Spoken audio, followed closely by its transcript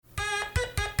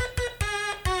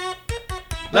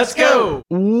Let's go!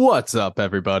 What's up,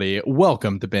 everybody?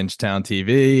 Welcome to Bingetown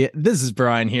TV. This is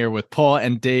Brian here with Paul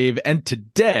and Dave, and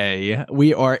today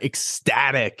we are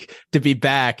ecstatic to be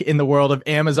back in the world of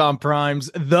Amazon Prime's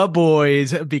The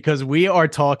Boys, because we are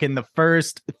talking the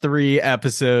first 3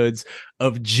 episodes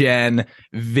of Gen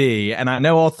V. And I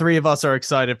know all 3 of us are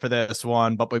excited for this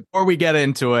one, but before we get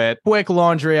into it, quick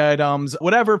laundry items.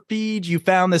 Whatever feed you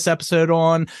found this episode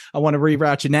on, I want to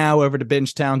reroute you now over to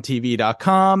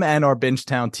bingetowntv.com and our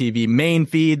Bingetown TV main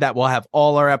feed that will have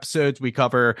all our episodes. We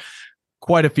cover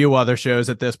quite a few other shows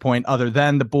at this point other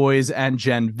than The Boys and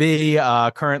Gen V.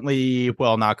 Not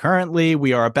currently.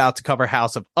 We are about to cover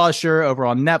House of Usher over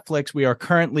on Netflix. We are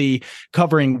currently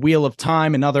covering Wheel of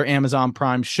Time, another Amazon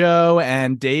Prime show.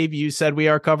 And Dave, you said we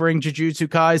are covering Jujutsu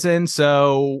Kaisen.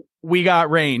 So we got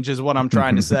range is what I'm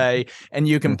trying to say. And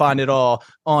you can find it all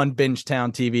on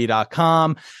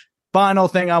bingetowntv.com. Final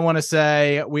thing I want to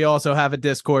say, we also have a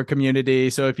Discord community.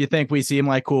 So if you think we seem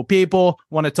like cool people,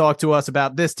 want to talk to us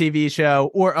about this TV show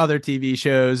or other TV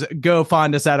shows, go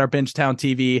find us at our Bingetown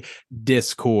TV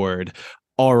Discord.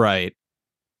 All right.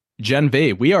 Gen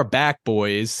V, we are back,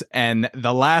 boys. And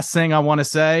the last thing I want to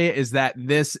say is that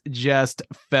this just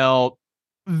felt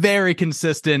very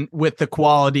consistent with the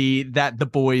quality that The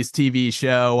Boys TV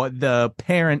show, the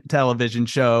parent television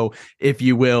show, if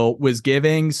you will, was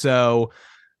giving. So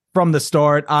from the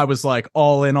start, I was like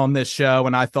all in on this show,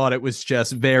 and I thought it was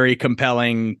just very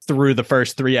compelling through the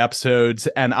first 3 episodes.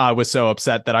 And I was so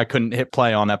upset that I couldn't hit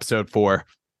play on episode 4.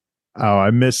 Oh, I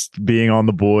missed being on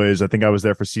The Boys. I think I was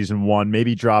there for season 1,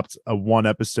 maybe dropped a 1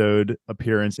 episode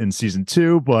appearance in season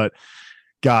 2. But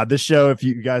God, this show, if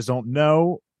you guys don't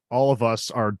know, all of us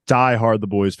are diehard The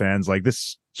Boys fans. Like,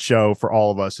 this show for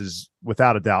all of us is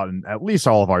without a doubt in at least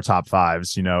all of our top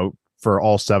 5s, for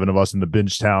all 7 of us in the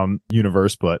Bingetown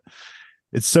universe. But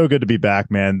it's so good to be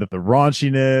back, man. The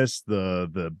raunchiness,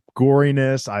 the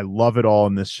goriness, I love it all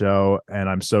in this show, and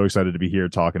I'm so excited to be here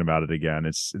talking about it again.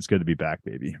 It's good to be back,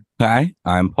 baby. Hi,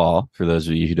 I'm Paul, for those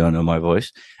of you who don't know my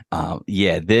voice.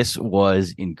 This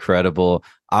was incredible.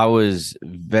 I was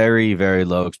very, very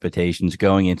low expectations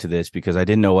going into this because I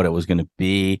didn't know what it was going to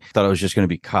be. I thought it was just going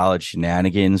to be college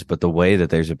shenanigans, but the way that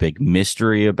there's a big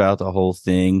mystery about the whole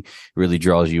thing really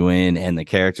draws you in, and the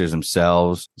characters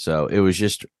themselves. So it was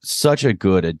just such a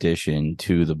good addition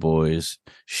to The Boys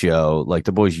show, like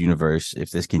The Boys universe.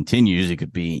 If this continues, it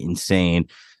could be insane.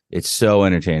 It's so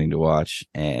entertaining to watch,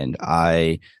 and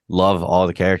I love all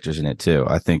the characters in it too.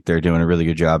 I think they're doing a really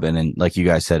good job, and then, like you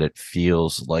guys said, it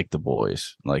feels like The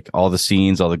Boys. Like, all the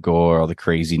scenes, all the gore, all the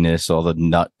craziness, all the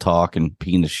nut talk and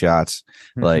peeing the shots.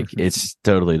 Like, it's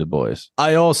totally The Boys.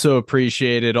 I also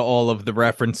appreciated all of the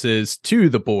references to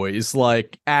The Boys.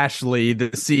 Like, Ashley,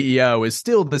 the CEO, is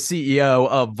still the CEO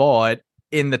of Vought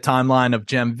in the timeline of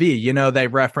Gen V. They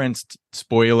referenced,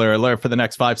 spoiler alert for the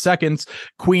next 5 seconds,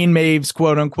 Queen Maeve's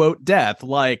quote unquote death.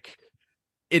 Like,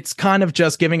 it's kind of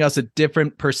just giving us a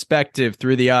different perspective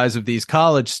through the eyes of these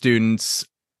college students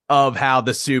of how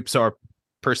the Supes are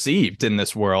perceived in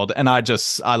this world. And I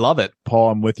love it.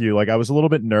 Paul, I'm with you. Like, I was a little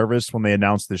bit nervous when they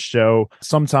announced this show.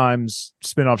 Sometimes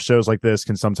spin-off shows like this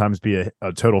can sometimes be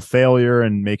a total failure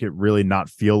and make it really not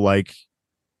feel like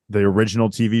the original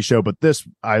TV show. But this,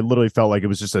 I literally felt like it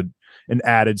was just an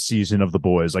added season of The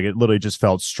Boys. Like, it literally just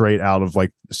felt straight out of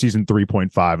like season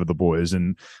 3.5 of The Boys.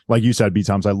 And like you said,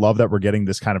 B-Toms, I love that we're getting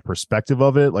this kind of perspective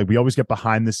of it. Like, we always get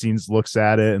behind the scenes looks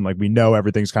at it, and like, we know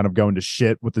everything's kind of going to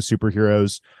shit with the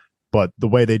superheroes, but the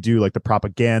way they do like the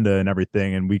propaganda and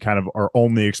everything, and we kind of are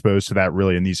only exposed to that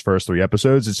really in these first 3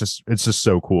 episodes. It's just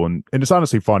so cool. And it's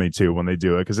honestly funny too when they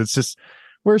do it, because it's just,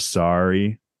 we're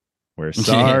sorry. We're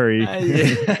sorry.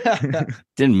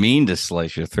 Didn't mean to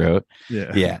slice your throat.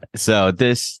 Yeah. So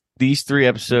these 3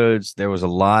 episodes, there was a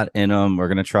lot in them. We're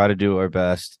going to try to do our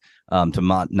best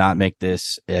to not make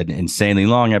this an insanely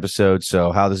long episode.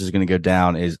 So how this is going to go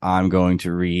down is I'm going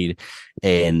to read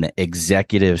an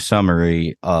executive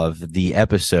summary of the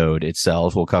episode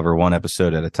itself. We'll cover 1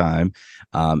 episode at a time.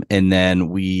 And then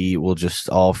we will just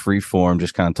all freeform,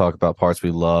 just kind of talk about parts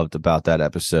we loved about that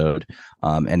episode,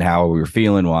 and how we were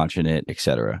feeling watching it,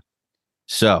 etc.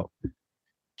 So,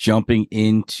 jumping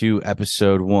into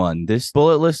episode 1, this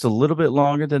bullet list a little bit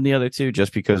longer than the other 2,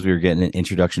 just because we were getting an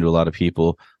introduction to a lot of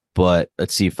people. But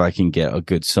let's see if I can get a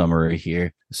good summary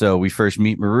here. So we first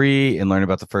meet Marie and learn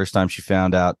about the first time she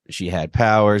found out she had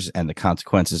powers and the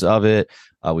consequences of it.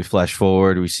 We flash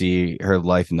forward, we see her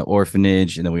life in the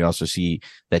orphanage, and then we also see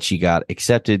that she got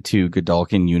accepted to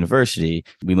Godalkin University.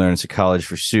 We learn it's a college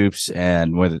for Supes,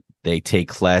 and They take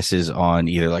classes on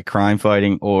either like crime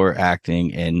fighting or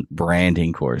acting and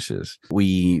branding courses.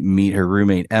 We meet her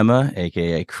roommate, Emma,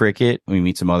 aka Cricket. We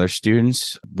meet some other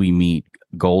students. We meet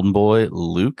Golden Boy,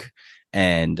 Luke.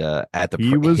 And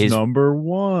he was number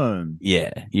one.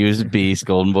 Yeah, he was a beast.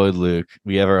 Golden Boy Luke.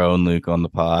 We have our own Luke on the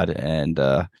pod, and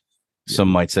some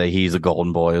might say he's a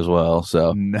golden boy as well.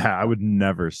 So I would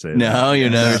never say that. No, you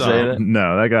never say that.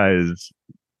 No, that guy is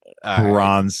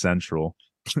Bronze Central.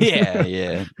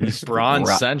 Yeah. He's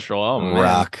Bronze Central. Oh man.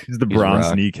 Rock. He's the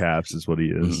bronze kneecaps is what he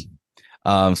is.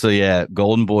 So yeah,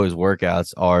 Golden Boy's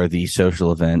workouts are the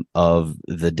social event of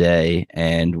the day,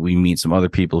 and we meet some other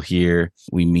people here.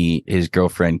 We meet his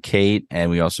girlfriend Kate,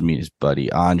 and we also meet his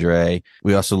buddy Andre.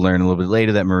 We also learn a little bit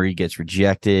later that Marie gets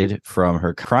rejected from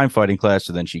her crime fighting class,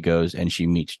 so then she goes and she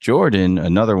meets Jordan,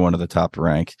 another one of the top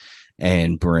rank,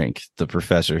 and Brink, the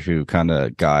professor who kind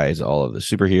of guides all of the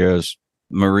superheroes.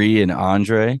 Marie and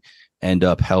Andre end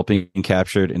up helping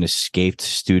capture an escaped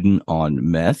student on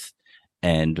meth.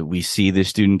 And we see this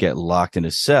student get locked in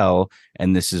a cell.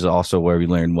 And this is also where we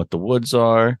learn what the woods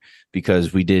are,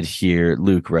 because we did hear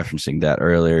Luke referencing that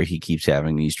earlier. He keeps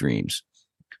having these dreams.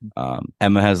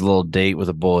 Emma has a little date with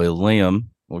a boy, Liam.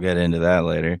 We'll get into that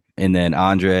later. And then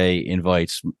Andre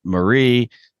invites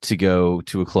Marie to go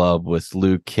to a club with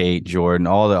Luke, Kate, Jordan,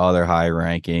 all the other high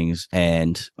rankings.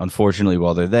 And unfortunately,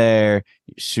 while they're there,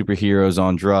 superheroes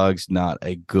on drugs, not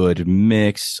a good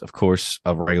mix. Of course,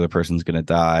 a regular person's going to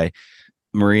die.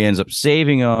 Marie ends up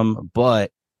saving him,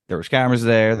 but there was cameras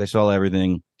there. They saw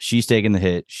everything. She's taking the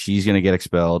hit. She's going to get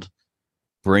expelled.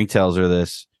 Brink tells her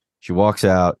this. She walks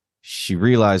out. She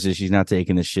realizes she's not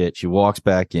taking the shit. She walks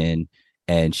back in,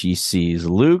 and she sees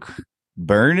Luke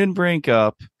burning Brink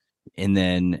up. And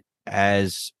then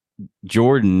as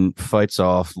Jordan fights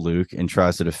off Luke and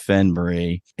tries to defend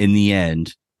Marie, in the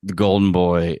end, the Golden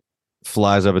Boy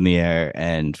flies up in the air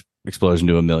and explodes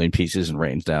into a million pieces and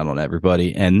rains down on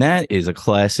everybody. And that is a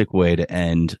classic way to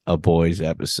end a boys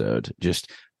episode. Just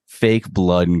fake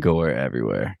blood and gore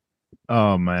everywhere.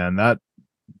 Oh man,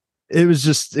 it was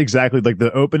just exactly like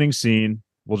the opening scene.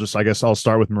 I guess I'll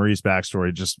start with Marie's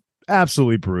backstory. Just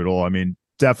absolutely brutal. I mean,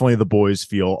 definitely the boys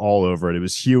feel all over it. It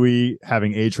was Huey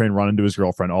having A-Train run into his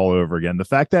girlfriend all over again. The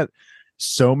fact that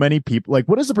so many people, like,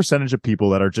 what is the percentage of people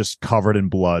that are just covered in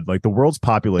blood? Like, the world's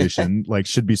population like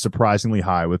should be surprisingly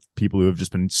high with people who have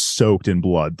just been soaked in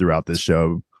blood throughout this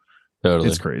show. Totally.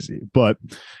 It's crazy. But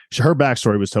her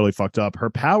backstory was totally fucked up.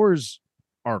 Her powers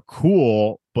are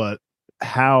cool, but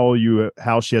how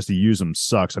she has to use them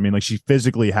sucks. I mean, like, she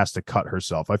physically has to cut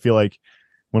herself. I feel like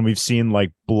when we've seen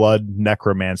like blood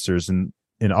necromancers in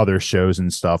other shows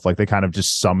and stuff, like they kind of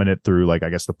just summon it through, like, I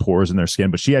guess the pores in their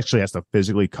skin, but she actually has to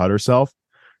physically cut herself.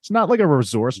 It's not like a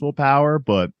resourceful power,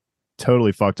 but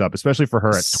totally fucked up, especially for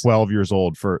her at 12 years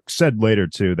old. Said later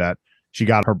too that she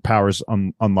got her powers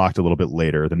unlocked a little bit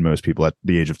later than most people at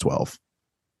the age of 12.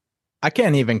 I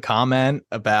can't even comment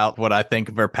about what I think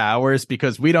of her powers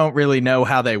because we don't really know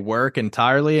how they work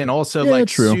entirely. And also,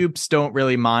 soups don't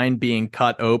really mind being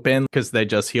cut open because they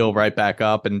just heal right back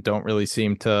up and don't really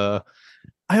seem to.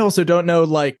 I also don't know,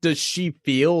 like, does she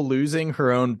feel losing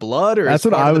her own blood, or that's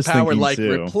is what I was the power thinking like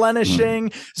too.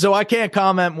 replenishing? So I can't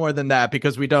comment more than that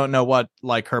because we don't know what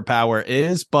like her power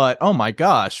is. But oh my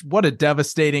gosh, what a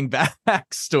devastating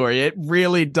backstory! It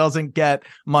really doesn't get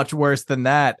much worse than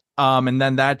that. And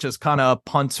then that just kind of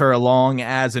punts her along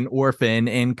as an orphan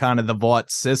in kind of the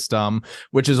Vought system,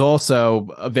 which is also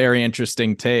a very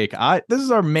interesting take. This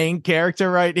is our main character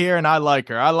right here, and I like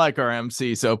her. I like our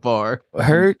MC so far.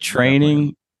 Her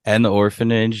training and the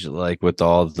orphanage, like with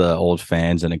all the old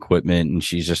fans and equipment, and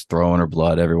she's just throwing her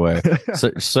blood everywhere.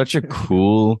 Such a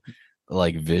cool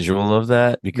like visual of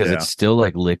that, because it's still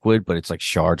like liquid, but it's like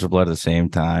shards of blood at the same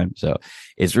time. So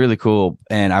it's really cool.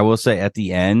 And I will say at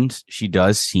the end, she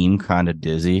does seem kind of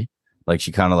dizzy. Like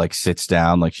she kind of like sits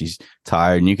down, like she's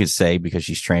tired. And you could say because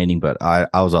she's training, but I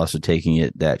was also taking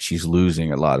it that she's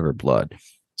losing a lot of her blood.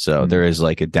 So there is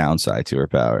like a downside to her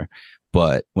power.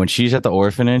 But when she's at the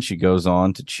orphanage, she goes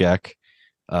on to check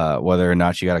whether or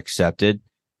not she got accepted.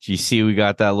 You see, we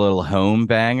got that little home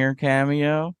banger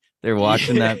cameo. They're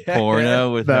watching that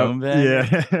porno with home banger.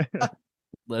 Yeah.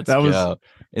 Let's go.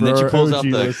 And then she pulls out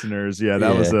the listeners. Yeah,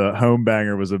 that was a home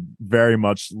banger, was a very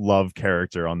much loved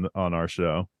character on our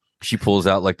show. She pulls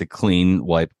out like the clean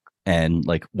wipe and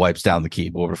like wipes down the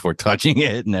keyboard before touching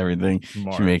it and everything.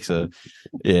 Smart. She makes a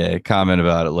comment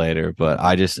about it later, but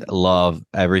I just love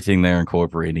everything they're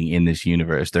incorporating in this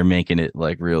universe. They're making it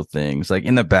like real things. Like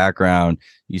in the background,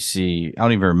 you see, I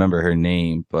don't even remember her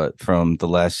name, but from the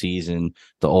last season,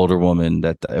 the older woman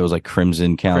that it was like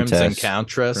Crimson Countess. Crimson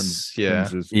Countess. Yeah.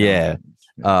 Yeah.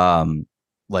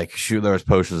 like shoot, there was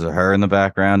posters of her in the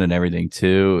background and everything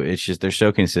too. It's just they're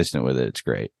so consistent with it. It's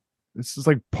great. This is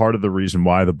like part of the reason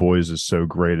why The Boys is so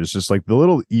great. It's just like the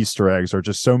little Easter eggs are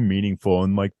just so meaningful,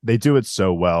 and like they do it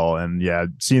so well. And yeah,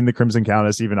 seeing the Crimson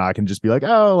Countess, even I can just be like,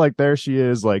 oh, like there she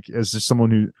is. Like it's just someone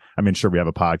who, I mean, sure, we have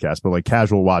a podcast, but like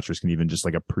casual watchers can even just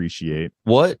like appreciate.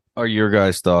 What are your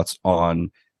guys' thoughts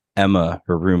on Emma,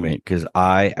 her roommate? Because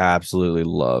I absolutely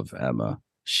love Emma.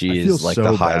 She is like so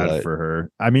the highlight for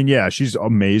her. I mean, yeah, she's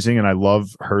amazing, and I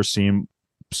love her scene.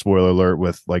 Spoiler alert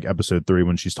with like episode 3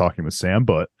 when she's talking with Sam,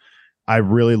 but I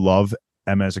really love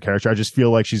Emma as a character. I just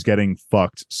feel like she's getting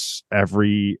fucked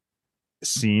every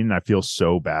scene. I feel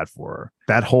so bad for her.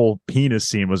 That whole penis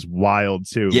scene was wild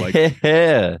too.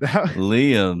 Yeah, like,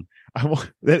 Liam.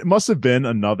 It must have been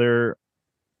another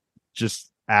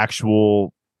just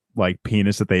actual like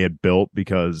penis that they had built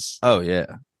because. Oh yeah,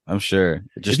 I'm sure.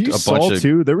 Just if you a bunch of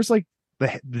too. There was like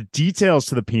the details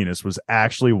to the penis was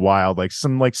actually wild. Like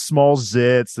some like small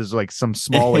zits. There's like some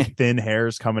small like thin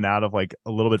hairs coming out of like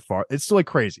a little bit far. It's still like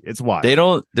crazy. It's wild.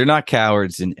 They're not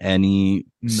cowards in any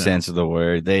sense of the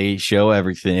word. They show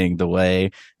everything the way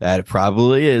that it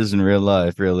probably is in real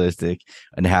life, realistic,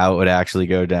 and how it would actually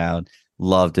go down.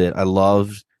 Loved it. I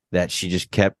loved that she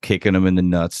just kept kicking him in the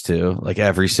nuts too. Like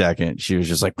every second she was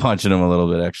just like punching him a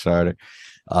little bit extra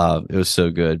harder. It was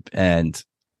so good. And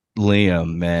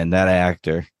Liam, man, that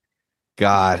actor,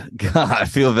 God, I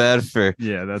feel bad for.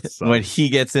 Yeah, that's when he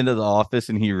gets into the office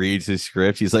and he reads his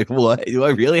script. He's like, "What? Do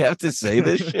I really have to say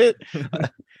this shit?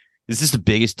 Is this the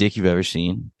biggest dick you've ever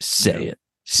seen? Say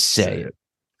it."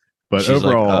 But she's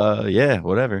overall, like, yeah,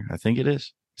 whatever. I think it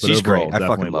is. She's great. I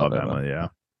fucking love Emma. Yeah,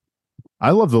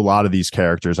 I loved a lot of these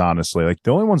characters. Honestly, like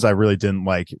the only ones I really didn't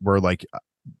like were like.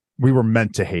 We were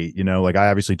meant to hate, you know, like I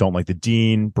obviously don't like the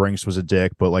Dean. Brinks was a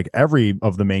dick, but like every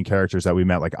of the main characters that we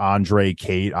met, like Andre,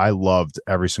 Kate, I loved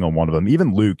every single one of them.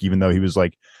 Even Luke, even though he was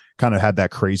like kind of had that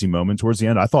crazy moment towards the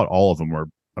end, I thought all of them were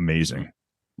amazing.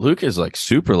 Luke is like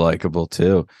super likable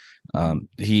too.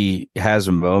 He has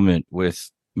a moment with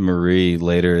Marie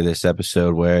later this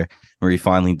episode where Marie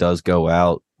finally does go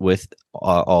out with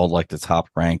all like the top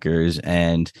rankers,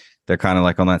 and they're kind of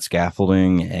like on that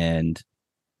scaffolding, and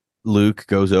Luke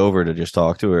goes over to just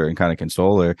talk to her and kind of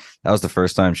console her. That was the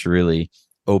first time she really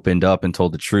opened up and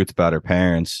told the truth about her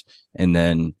parents. And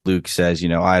then Luke says, you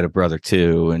know, I had a brother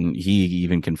too. And he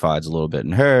even confides a little bit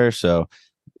in her. So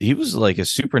he was like a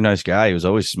super nice guy. He was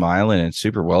always smiling and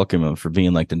super welcoming for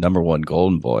being like the #1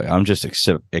 golden boy. I'm just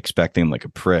expecting like a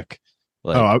prick.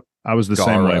 Like I was the Gara,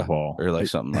 same way, Paul. Or like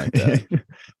something like that.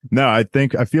 No, I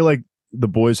feel like The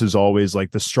Boys is always like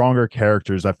the stronger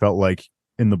characters. I felt like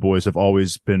in The Boys have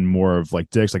always been more of like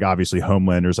dicks. Like obviously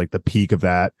Homelander's like the peak of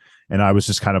that, and I was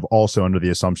just kind of also under the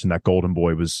assumption that Golden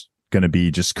Boy was going to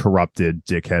be just corrupted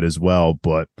dickhead as well.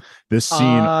 But this scene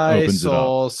opens it up. I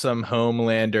saw some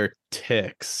Homelander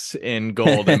ticks in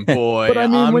Golden Boy. But I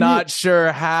mean, I'm not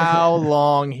sure how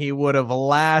long he would have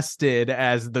lasted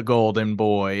as the Golden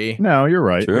Boy. No, you're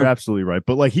right. Sure. You're absolutely right.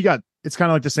 But like it's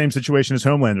kind of like the same situation as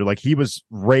Homelander. Like he was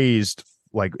raised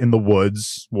like in the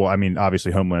woods. Well, I mean,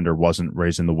 obviously Homelander wasn't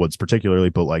raised in the woods particularly,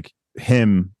 but like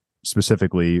him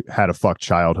specifically had a fucked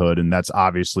childhood, and that's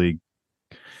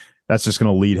just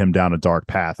going to lead him down a dark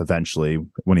path eventually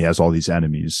when he has all these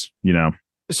enemies, you know.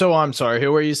 So I'm sorry,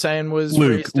 who were you saying was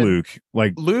Luke?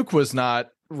 Like Luke was not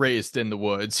raised in the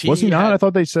woods. Was he not? I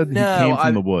thought they said he came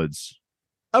from the woods.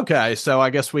 Okay, so I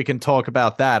guess we can talk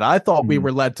about that. I thought we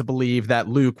were led to believe that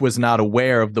Luke was not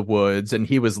aware of the woods, and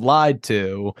he was lied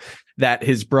to that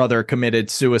his brother committed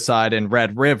suicide in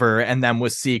Red River and then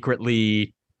was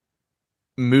secretly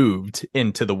moved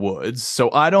into the woods.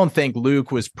 So I don't think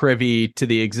Luke was privy to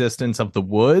the existence of the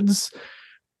woods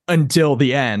until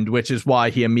the end, which is why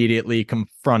he immediately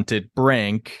confronted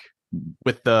Brink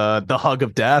with the hug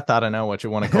of death. I don't know what you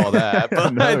want to call that,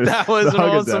 but that was an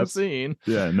awesome scene.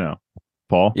 Yeah, no.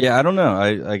 Paul? Yeah, I don't know.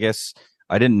 I guess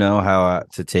I didn't know how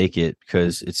to take it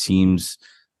because it seems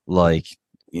like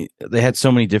they had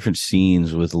so many different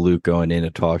scenes with Luke going in to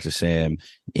talk to Sam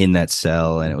in that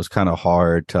cell, and it was kind of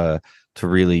hard to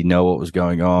really know what was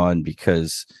going on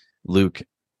because Luke,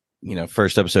 you know,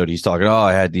 first episode he's talking,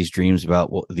 I had these dreams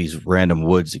about these random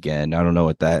woods again. I don't know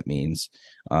what that means.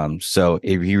 So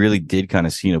he really did kind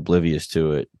of seem oblivious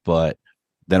to it, but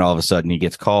then all of a sudden he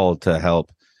gets called to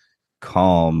help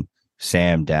calm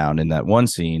Sam down in that one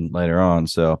scene later on.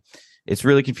 So it's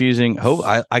really confusing.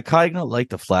 I kind of like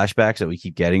the flashbacks that we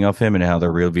keep getting of him and how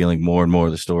they're revealing more and more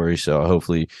of the story. So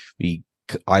hopefully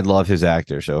I love his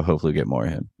actor, so hopefully we get more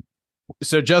of him.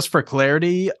 So just for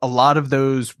clarity, a lot of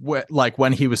those, like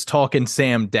when he was talking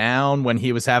Sam down, when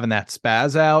he was having that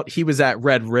spaz out, he was at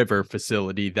Red River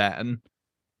facility then.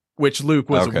 which Luke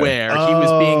was aware. He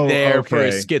was being there for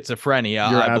his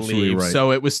schizophrenia, You're I believe. right.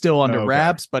 So it was still under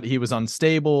wraps, but he was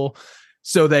unstable.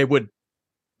 So they would,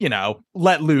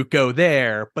 let Luke go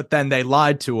there, but then they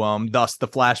lied to him. Thus the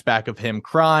flashback of him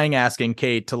crying, asking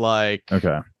Kate to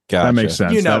Gotcha. That makes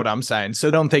sense. You know what I'm saying?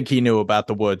 So don't think he knew about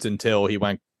the woods until he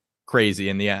went crazy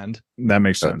in the end. That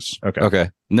makes sense. Okay.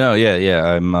 No,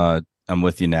 yeah. I'm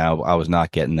with you now. I was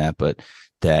not getting that, but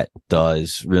that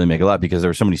does really make a lot, because there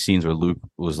were so many scenes where Luke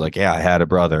was like, yeah, I had a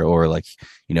brother, or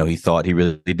he thought he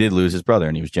really did lose his brother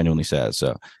and he was genuinely sad.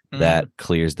 So that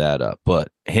clears that up. But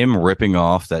him ripping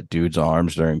off that dude's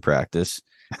arms during practice,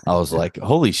 I was like,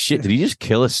 holy shit, did he just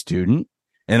kill a student?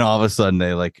 And all of a sudden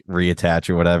they reattach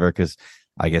or whatever, because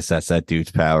I guess that's that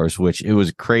dude's powers, which it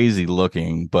was crazy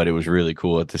looking, but it was really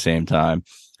cool at the same time.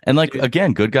 And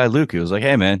again, good guy Luke, he was like,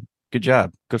 hey man, good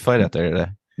job, good fight out there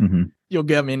today. Mm-hmm. You'll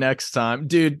get me next time,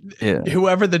 dude. Yeah.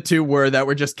 Whoever the two were that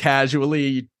were just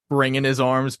casually bringing his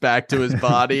arms back to his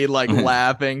body,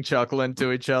 laughing, chuckling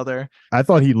to each other. I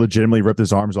thought he legitimately ripped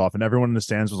his arms off, and everyone in the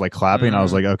stands was clapping. And I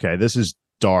was like, okay, this is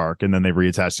dark. And then they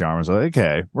reattached the arms. I was like,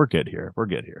 okay, we're good here.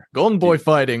 Golden Boy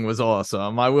fighting was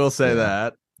awesome. I will say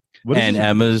that. And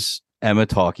Emma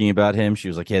talking about him, she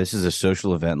was like, yeah, this is a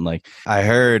social event. I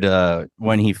heard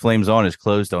when he flames on, his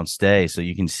clothes don't stay, so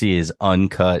you can see his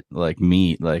uncut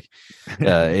meat.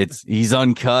 He's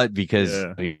uncut because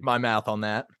my mouth on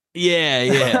that.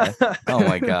 Yeah. Oh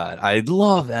my god, I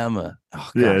love Emma.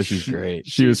 Oh gosh, she's great.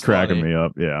 She was cracking me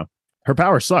up. Yeah, her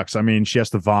power sucks. I mean, she has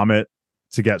to vomit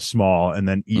to get small and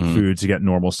then eat food to get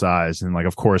normal size, and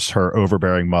of course her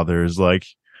overbearing mother is like,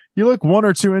 you look 1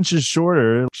 or 2 inches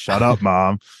shorter. Shut up,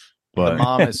 mom. But the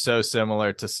mom is so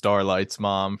similar to Starlight's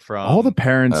mom from all the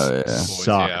parents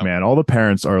suck, man. All the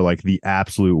parents are the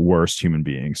absolute worst human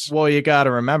beings. Well, you got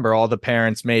to remember, all the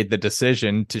parents made the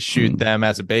decision to shoot them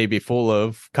as a baby full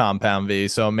of Compound V,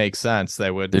 so it makes sense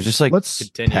they would. They're just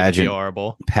continue to be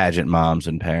horrible pageant moms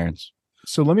and parents.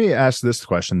 So let me ask this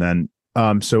question then.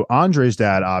 So Andre's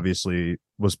dad obviously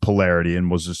was Polarity and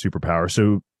was a superpower.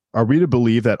 So are we to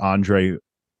believe that Andre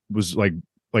was like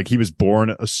he was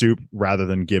born a soup rather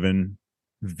than given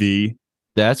V?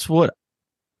 That's what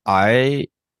I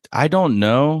don't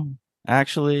know,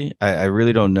 actually. I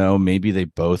really don't know. Maybe they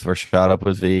both were shot up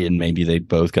with V, and maybe they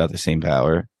both got the same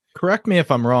power. Correct me if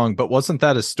I'm wrong, but wasn't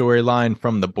that a storyline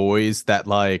from The Boys that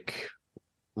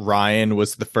Ryan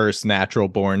was the first natural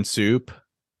born soup?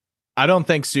 I don't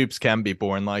think soups can be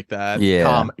born like that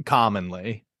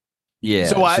commonly. Yeah.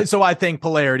 So I think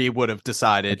Polarity would have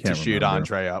decided to shoot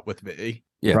Andre up with V.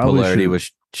 Yeah, Polarity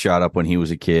was shot up when he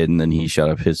was a kid, and then he shot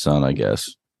up his son, I guess.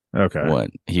 Okay. When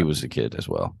he was a kid as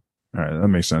well. All right, that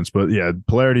makes sense. But yeah,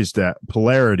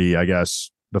 Polarity, I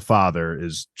guess, the father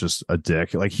is just a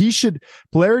dick.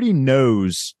 Polarity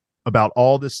knows about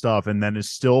all this stuff and then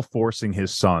is still forcing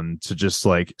his son to just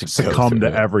succumb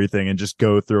to everything and just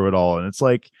go through it all. And it's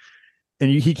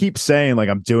he keeps saying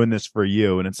I'm doing this for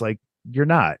you. And it's you're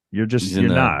not. You're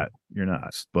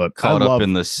not. But caught up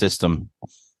in the system.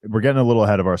 We're getting a little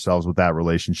ahead of ourselves with that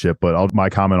relationship, but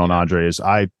my comment on Andre is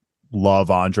I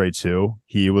love Andre too.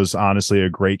 He was honestly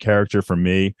a great character for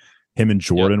me. Him and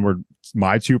Jordan were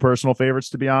my two personal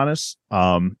favorites, to be honest.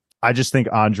 I just think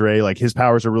Andre, his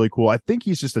powers are really cool. I think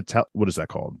he's just what is that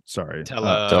called? Sorry.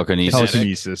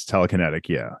 Telekinetic.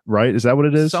 Yeah. Right. Is that what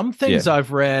it is? Some things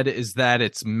I've read is that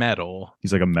it's metal.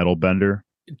 He's like a metal bender.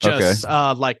 Just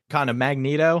kind of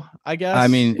Magneto, I guess. I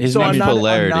mean, his name's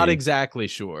Polarity. I'm not exactly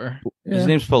sure. His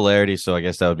name's Polarity, so I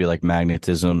guess that would be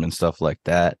magnetism and stuff like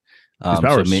that. His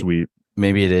power's sweet.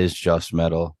 Maybe it is just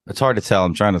metal. It's hard to tell.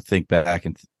 I'm trying to think back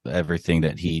and everything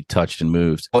that he touched and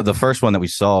moved. Oh, the first one that we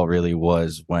saw really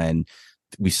was when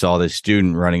we saw this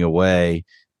student running away,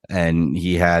 and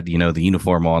he had the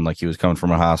uniform on, he was coming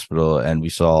from a hospital, and we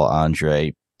saw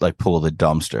Andre pull the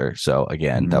dumpster. So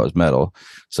again, that was metal.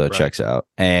 So it checks out.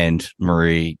 And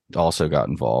Marie also got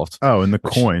involved. Oh, and the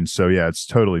coin. So yeah, it's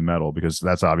totally metal, because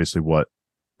that's obviously what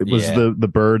it was. The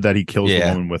bird that he kills the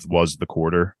woman with was the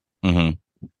quarter. Mm-hmm.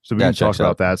 So we can talk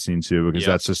about that scene too, because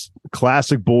that's just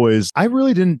classic Boys. I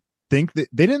really didn't think that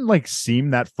they didn't seem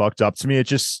that fucked up to me. It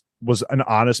just was an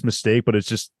honest mistake, but it's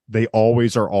just they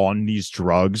always are on these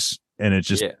drugs, and it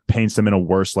just paints them in a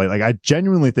worse light. I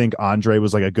genuinely think Andre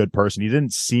was a good person. He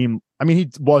didn't seem, I mean, he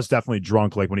was definitely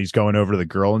drunk when he's going over to the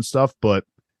girl and stuff, but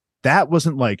that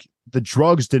wasn't the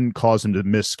drugs didn't cause him to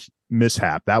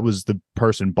mishap. That was the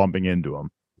person bumping into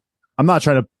him. I'm not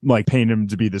trying to paint him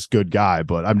to be this good guy,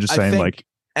 but I'm just saying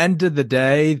end of the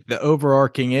day, the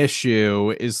overarching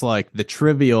issue is like the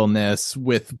trivialness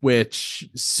with which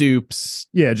supes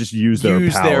just use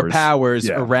their powers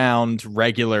around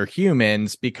regular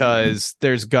humans, because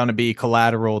there's gonna be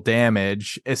collateral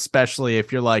damage, especially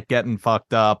if you're like getting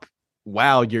fucked up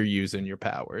while you're using your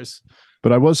powers.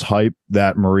 But I was hyped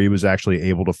that Marie was actually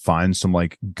able to find some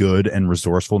like good and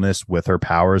resourcefulness with her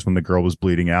powers when the girl was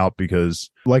bleeding out,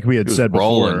 because like we had said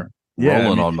before,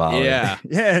 rolling on Molly. Yeah,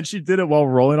 and she did it while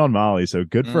rolling on Molly. So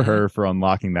good for her for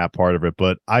unlocking that part of it.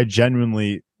 But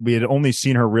we had only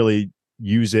seen her really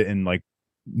use it in like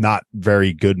not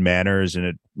very good manners,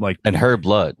 and and her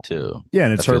blood too. Yeah,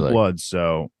 and it's her blood.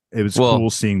 So it was cool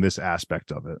seeing this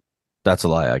aspect of it. That's a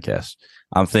lie, I guess.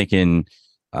 I'm thinking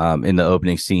in the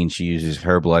opening scene, she uses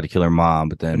her blood to kill her mom,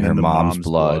 but then her mom's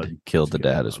blood killed the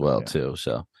dad as well too.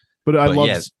 So, but I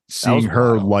loved seeing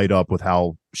her light up with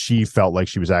how she felt like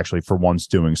she was actually for once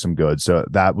doing some good. So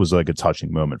that was like a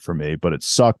touching moment for me. But it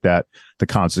sucked that the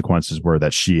consequences were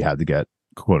that she had to get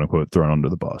quote unquote thrown under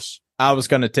the bus. I was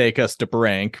going to take us to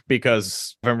Brink,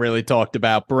 because we haven't really talked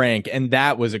about Brink, and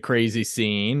that was a crazy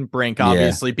scene. Brink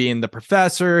obviously being the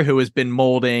professor who has been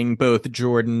molding both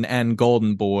Jordan and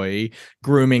Golden Boy,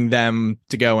 grooming them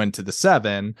to go into the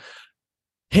 7.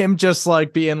 Him just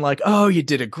like being like, oh, you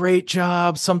did a great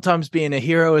job. Sometimes being a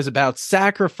hero is about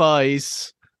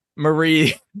sacrifice,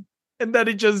 Marie. And then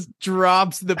he just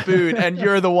drops the boot, and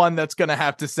you're the one that's going to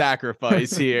have to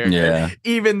sacrifice here. Yeah.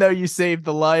 Even though you saved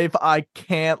the life, I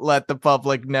can't let the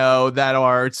public know that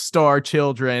our star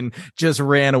children just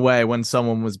ran away when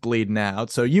someone was bleeding out.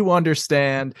 So you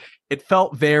understand. It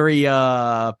felt very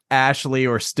Ashley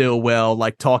or Stillwell,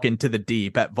 like talking to the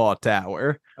deep at Vought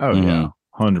Tower. Oh, yeah.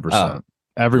 100%.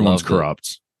 Everyone's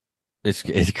corrupt. It's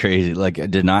crazy. Like, I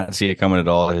did not see it coming at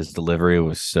all. His delivery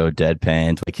was so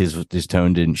deadpan. Like his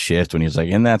tone didn't shift when he was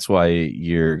like, and that's why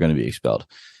you're going to be expelled.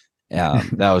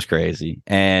 That was crazy.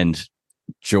 And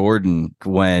Jordan,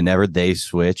 whenever they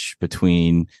switch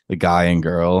between the guy and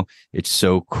girl, it's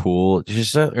so cool. It's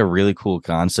just a really cool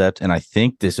concept. And I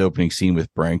think this opening scene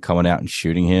with Brink coming out and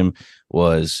shooting him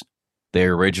was they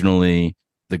originally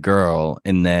the girl,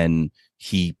 and then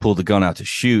he pulled the gun out to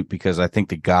shoot because I think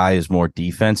the guy is more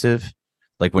defensive.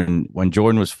 Like when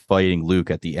Jordan was fighting Luke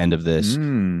at the end of this,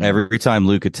 every time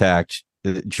Luke attacked,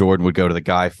 Jordan would go to the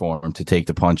guy for him to take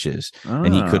the punches,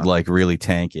 and he could like really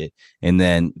tank it. And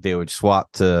then they would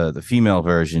swap to the female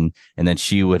version, and then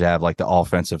she would have like the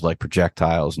offensive like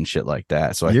projectiles and shit like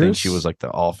that. So I think she was like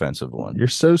the offensive one. You're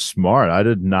so smart. I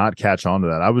did not catch on to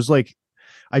that.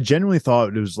 I genuinely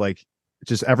thought it was like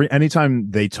just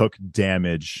anytime they took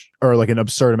damage or like an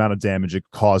absurd amount of damage, it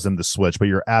caused them to switch. But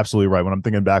you're absolutely right. When I'm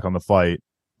thinking back on the fight,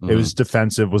 it was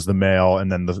defensive was the male,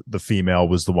 and then the female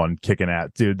was the one kicking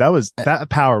at. Dude, that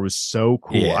power was so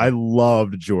cool. Yeah. I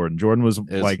loved Jordan. Jordan was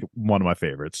like one of my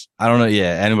favorites. I don't know.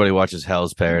 Yeah, anybody watches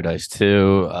Hell's Paradise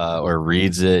too, or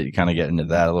reads it, you kind of get into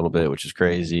that a little bit, which is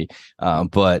crazy.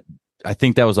 But I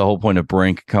think that was the whole point of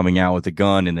Brink coming out with the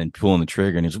gun and then pulling the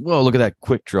trigger, and he's, whoa, look at that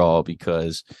quick draw,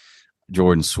 because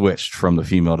Jordan switched from the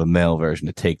female to male version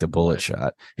to take the bullet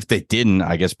shot. If they didn't,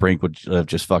 I guess Brink would have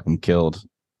just fucking killed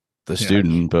the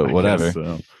student, but whatever.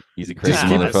 So. He's a crazy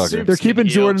motherfucker. They're keeping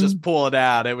Jordan, just pull it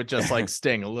out. It would just like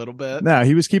sting a little bit. No,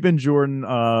 he was keeping Jordan,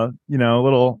 a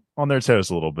little on their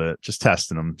toes a little bit, just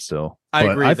testing them still. I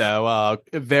agree, though.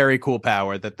 Very cool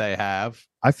power that they have.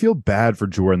 I feel bad for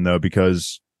Jordan though,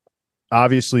 because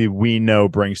obviously we know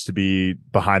Brinks to be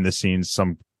behind the scenes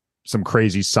some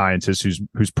crazy scientist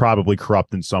who's probably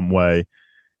corrupt in some way,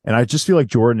 and I just feel like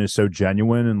Jordan is so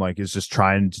genuine and like is just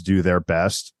trying to do their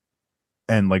best.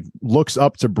 And like looks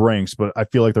up to Brinks, but I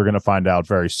feel like they're going to find out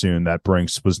very soon that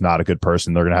Brinks was not a good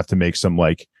person. They're going to have to make some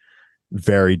like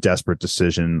very desperate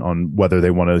decision on whether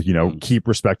they want to, keep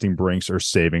respecting Brinks or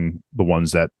saving the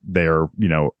ones that they're,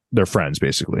 their friends,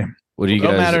 basically. What do you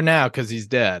guys? Don't matter now because he's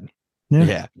dead.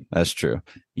 Yeah, that's true.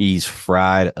 He's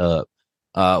fried up.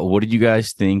 What did you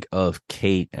guys think of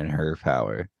Kate and her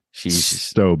power? She's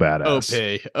so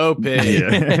badass. OP.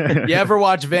 Yeah. You ever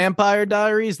watch Vampire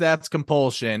Diaries? That's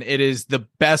compulsion. It is the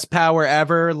best power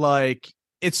ever. Like,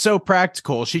 it's so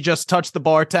practical. She just touched the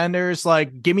bartenders.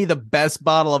 Like, give me the best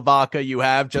bottle of vodka you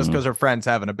have just because her friend's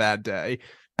having a bad day.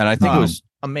 And I think it was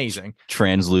amazing.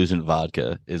 Translucent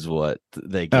vodka is what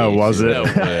they gave. Oh, was it? No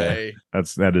way.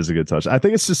 That is a good touch. I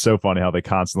think it's just so funny how they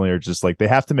constantly are just like, they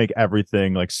have to make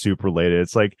everything like soup related.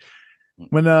 It's like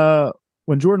when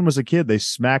when Jordan was a kid, they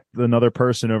smacked another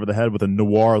person over the head with a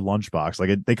noir lunchbox.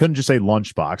 Like they couldn't just say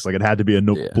lunchbox. Like it had to be a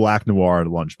black noir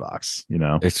lunchbox. You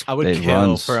know, I would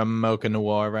kill for a mocha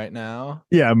noir right now.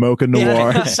 Yeah, mocha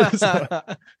noir.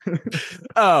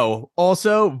 Oh,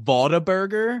 also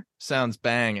Whataburger sounds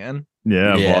banging.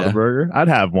 Yeah, Whataburger. I'd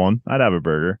have one. I'd have a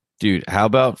burger. Dude, how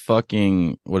about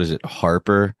fucking, what is it,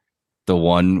 Harper? The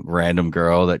one random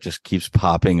girl that just keeps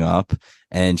popping up,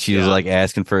 and she was like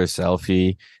asking for a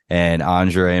selfie, and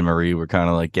Andre and Marie were kind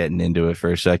of like getting into it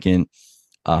for a second.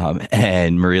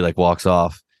 And Marie like walks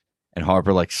off, and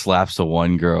Harper like slaps the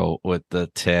one girl with the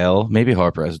tail. Maybe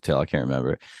Harper has a tail, I can't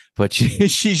remember. But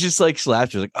she's just like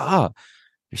slapped. She's like,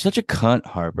 you're such a cunt,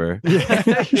 Harper.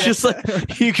 Yeah. Just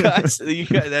like you guys,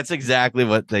 that's exactly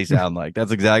what they sound like.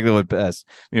 That's exactly what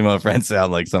me and my friends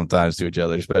sound like sometimes to each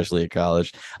other, especially at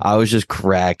college. I was just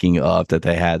cracking up that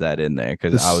they had that in there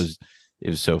because it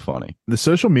was so funny. The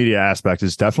social media aspect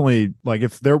is definitely like,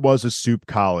 if there was a soup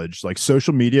college, like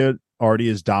social media already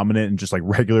is dominant in just like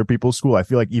regular people's school. I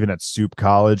feel like even at soup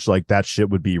college, like that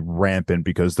shit would be rampant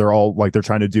because they're all like, they're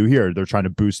trying to do here. They're trying to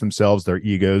boost themselves, their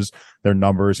egos, their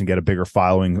numbers, and get a bigger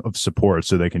following of support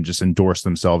so they can just endorse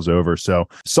themselves over. So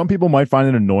some people might find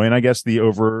it annoying, I guess, the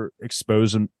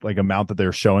overexposed like amount that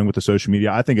they're showing with the social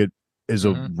media. I think it is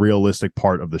a realistic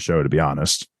part of the show, to be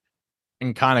honest.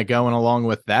 And kind of going along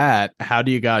with that, how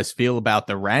do you guys feel about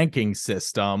the ranking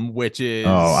system, which is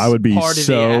I would be part of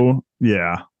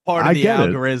the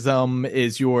algorithm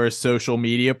is your social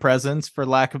media presence, for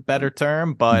lack of a better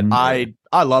term. But I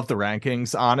love the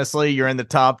rankings. Honestly, you're in the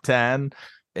top 10.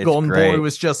 Golden Boy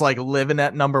was just like living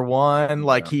at number 1.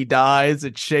 Like he dies,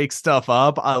 it shakes stuff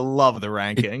up. I love the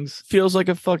rankings. It feels like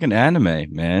a fucking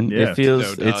anime, man. Yeah, it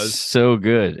feels it's so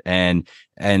good, and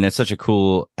it's such a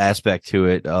cool aspect to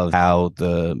it of how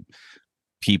the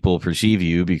people perceive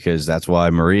you, because that's why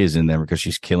Marie is in there, because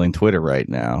she's killing Twitter right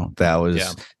now. That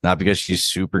was not because she's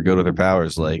super good with her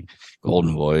powers like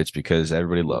Golden Boy. It's because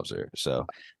everybody loves her. So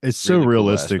it's really so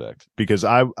realistic, because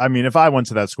I mean, if I went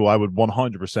to that school, I would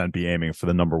 100% be aiming for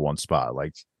the number 1 spot.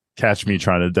 Like catch me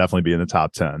trying to definitely be in the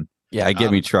top 10. Yeah, I get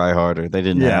me try harder. They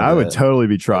didn't. Yeah, I would totally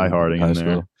be try harding in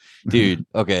there, dude.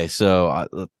 Okay,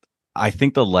 so I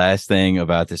think the last thing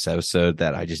about this episode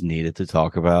that I just needed to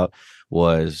talk about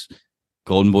was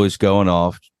Golden Boy's going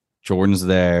off. Jordan's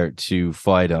there to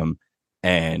fight him,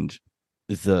 and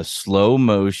the slow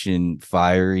motion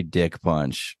fiery dick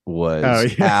punch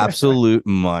was absolute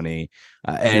money.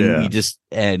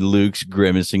 And Luke's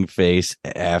grimacing face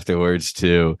afterwards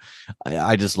too.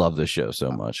 I just love this show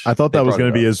so much. I thought that was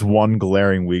going to be his one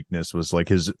glaring weakness, was like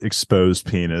his exposed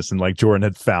penis, and like Jordan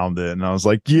had found it, and I was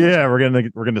like, yeah, we're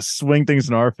gonna swing things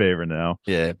in our favor now.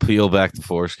 Yeah, peel back the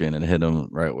foreskin and hit him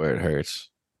right where it hurts.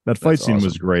 That fight scene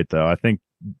was great, though. I think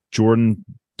Jordan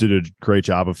did a great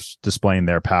job of displaying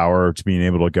their power, to being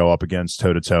able to go up against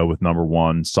toe-to-toe with number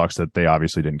 1. Sucks that they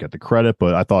obviously didn't get the credit,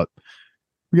 but I thought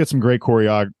we got some great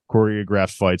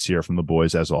choreographed fights here from the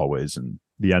boys, as always. And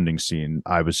the ending scene,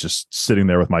 I was just sitting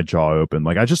there with my jaw open.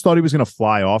 Like, I just thought he was going to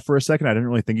fly off for a second. I didn't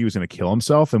really think he was going to kill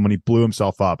himself. And when he blew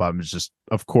himself up, I was just,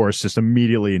 of course, just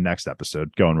immediately next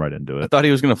episode going right into it. I thought he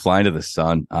was going to fly into the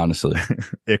sun, honestly.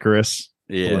 Icarus.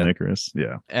 Yeah. Icarus.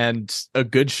 Yeah. And a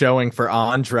good showing for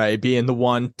Andre, being the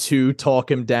one to talk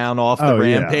him down off the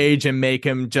rampage and make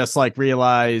him just like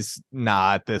realize,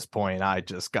 nah, at this point, I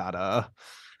just gotta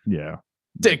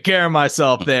take care of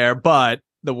myself there. But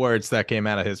the words that came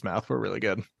out of his mouth were really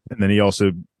good. And then he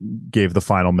also gave the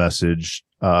final message,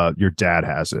 your dad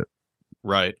has it.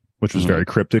 Right. Which was very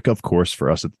cryptic, of course, for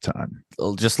us at the time.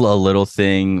 Just a little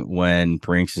thing when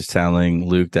Brinks is telling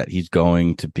Luke that he's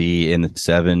going to be in the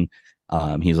 7.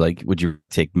 He's like, would you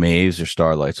take Maeve's or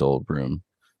Starlight's old room?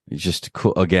 It's just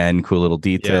cool, again, cool little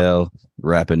detail,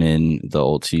 wrapping in the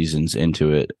old seasons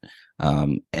into it.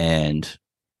 And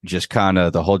just kind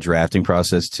of the whole drafting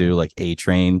process too, like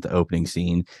A-Train, the opening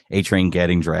scene, A-Train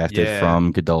getting drafted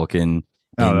from Godolkin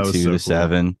into the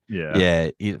 7.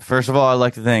 First of all, I'd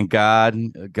like to thank God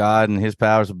and his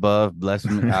powers above, bless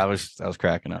him. I was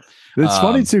cracking up. It's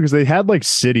funny too, because they had like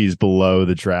cities below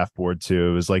the draft board too.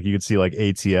 It was like you could see like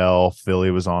ATL,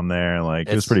 Philly was on there. Like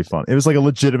it was pretty fun. It was like a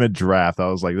legitimate draft. I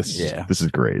was like, this is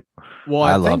great. Well,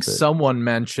 I think someone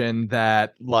mentioned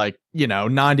that like,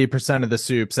 90% of the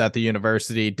soups at the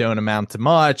university don't amount to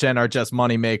much and are just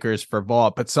money makers for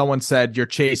Vought. But someone said you're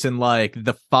chasing like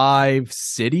the 5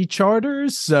 city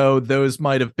charters. So those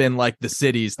might have been like the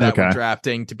cities that were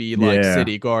drafting to be like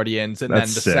city guardians. And then the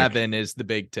sick. 7 is the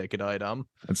big ticket item.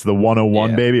 It's the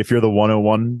 101, baby. If you're the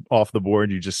 101 off the board,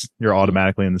 you're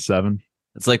automatically in the 7.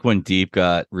 It's like when Deep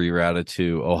got rerouted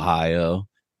to Ohio.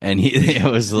 and it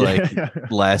was like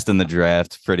last in the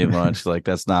draft, pretty much. Like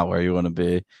that's not where you want to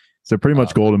be. So pretty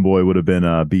much Golden Boy would have been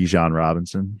Bijan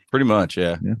Robinson. Pretty much,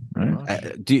 yeah.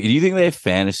 Right. Do you think they have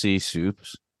fantasy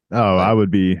soups? Oh,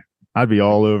 like, I'd be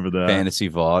all over the fantasy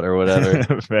vault or whatever.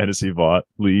 Fantasy vault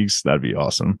leagues. That'd be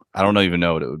awesome. I don't even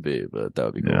know what it would be, but that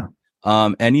would be cool.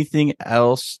 Yeah. Anything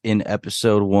else in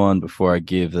episode 1 before I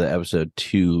give the episode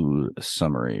 2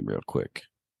 summary real quick?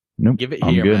 Nope. Give it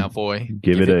here, Malfoy.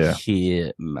 Give it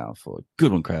here, Malfoy.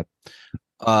 Good one, crap.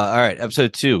 All right,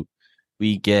 episode 2.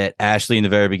 We get Ashley in the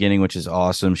very beginning, which is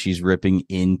awesome. She's ripping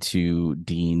into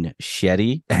Dean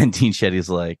Shetty. And Dean Shetty's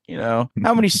like, how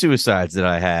many suicides did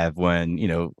I have when,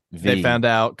 they found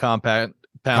out Compound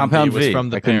V was from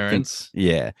the parents.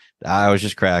 Yeah. I was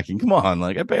just cracking. Come on.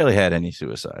 Like, I barely had any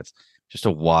suicides. Just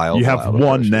a wild. You have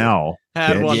one now.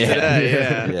 Had one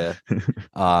today. Yeah.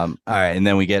 All right. And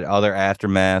then we get other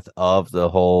aftermath of the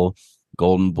whole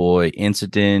Golden Boy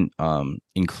incident,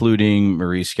 including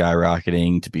Marie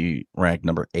skyrocketing to be ranked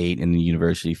number 8 in the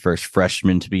university, first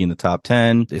freshman to be in the top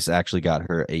 10. This actually got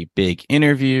her a big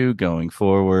interview going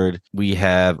forward. We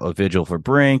have a vigil for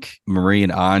Brink. Marie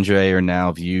and Andre are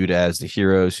now viewed as the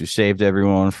heroes who saved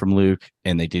everyone from Luke,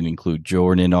 and they didn't include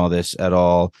Jordan in all this at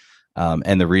all.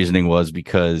 And the reasoning was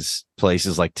because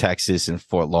places like Texas and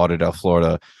Fort Lauderdale,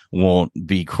 Florida won't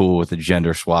be cool with the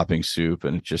gender swapping soup,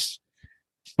 and it just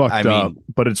fucked up,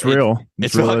 but it's real.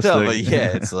 It's fucked up, but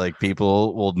yeah, it's like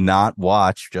people will not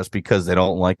watch just because they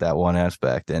don't like that one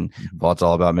aspect, and well, it's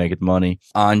all about making money.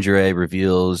 Andre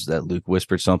reveals that Luke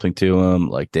whispered something to him,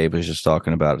 like Dave was just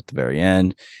talking about at the very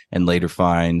end, and later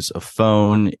finds a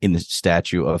phone in the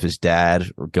statue of his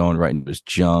dad, or going right into his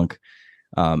junk.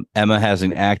 Emma has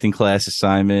an acting class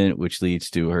assignment, which leads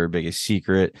to her biggest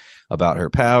secret about her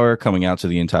power coming out to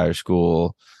the entire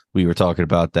school. We were talking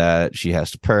about that. She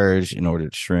has to purge in order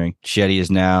to shrink. Shetty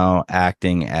is now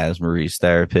acting as Marie's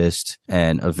therapist,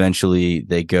 and eventually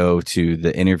they go to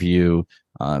the interview.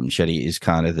 Shetty is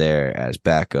kind of there as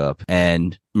backup,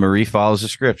 and Marie follows the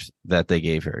script that they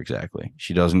gave her exactly.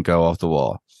 She doesn't go off the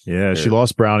wall. Yeah, she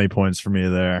lost brownie points for me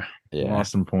there. Yeah.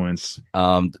 Lost some points.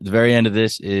 The very end of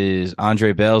this is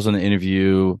Andre bails on the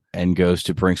interview and goes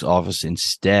to Brink's office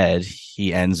instead.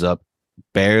 He ends up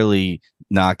barely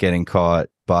not getting caught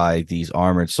by these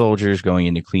armored soldiers going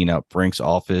in to clean out Brink's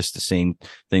office. The same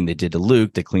thing they did to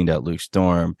Luke. They cleaned out Luke's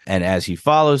dorm. And as he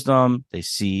follows them, they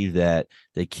see that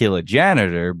they kill a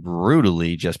janitor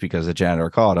brutally just because the janitor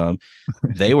caught him.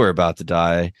 They were about to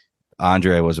die.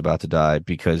 Andre was about to die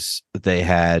because they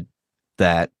had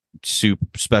that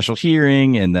special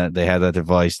hearing, and that they had that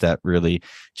device that really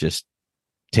just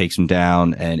takes them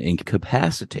down and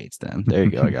incapacitates them. There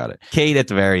you go. I got it. Kate at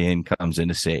the very end comes in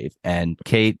to save. And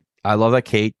Kate, I love that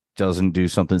Kate doesn't do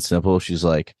something simple. She's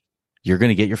like, you're going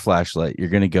to get your flashlight. You're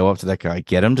going to go up to that guy,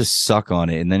 get him to suck on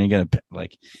it. And then you're going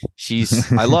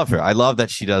to I love her. I love that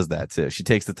she does that too. She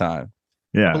takes the time.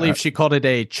 Yeah. I believe she called it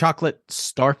a chocolate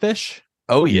starfish.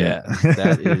 Oh yeah.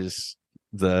 That is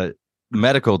the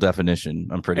medical definition,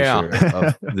 I'm pretty sure,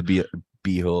 of the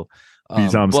beehole.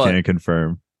 Bezoms can't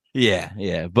confirm.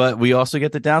 Yeah. But we also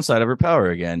get the downside of her power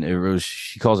again.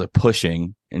 She calls it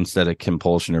pushing instead of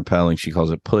compulsion or pelling. She calls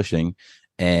it pushing,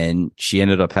 and she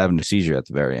ended up having a seizure at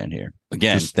the very end here.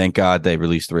 Again, thank God they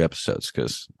released 3 episodes,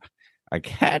 because I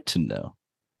had to know.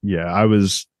 Yeah, I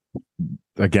was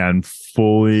again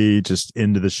fully just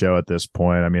into the show at this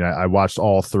point. I mean, I watched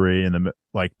all 3 in the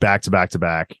back to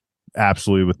back.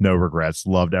 Absolutely with no regrets.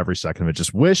 Loved every second of it.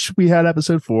 Just wish we had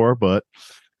episode 4, but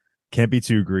can't be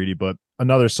too greedy. But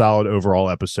another solid overall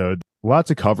episode. A lot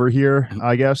to cover here,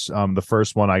 I guess. The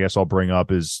first one I guess I'll bring up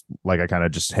is, like I kind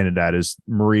of just hinted at, is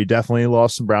Marie definitely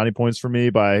lost some brownie points for me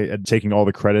by taking all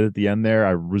the credit at the end there.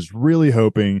 I was really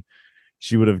hoping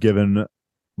she would have given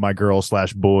my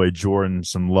girl/boy Jordan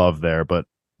some love there, but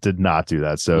did not do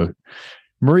that. So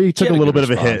Marie took a little bit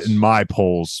of a hit in my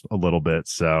polls a little bit.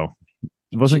 So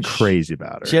wasn't crazy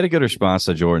about her. She had a good response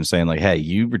to Jordan saying, like, hey,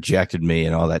 you rejected me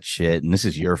and all that shit, and this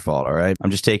is your fault. All right,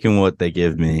 I'm just taking what they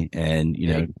give me and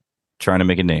trying to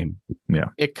make a name. Yeah,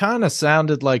 it kind of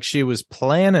sounded like she was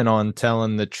planning on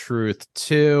telling the truth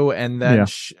too, and then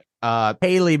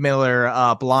Haley Miller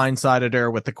blindsided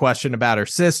her with the question about her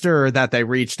sister, or that they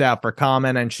reached out for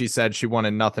comment, and she said she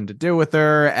wanted nothing to do with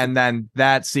her, and then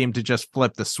that seemed to just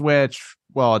flip the switch.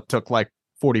 Well, it took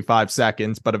 45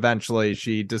 seconds, but eventually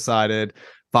she decided,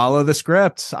 follow the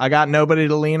script. I got nobody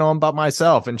to lean on but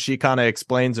myself. And she kind of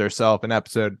explains herself in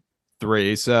episode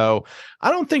 3. So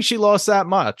I don't think she lost that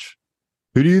much.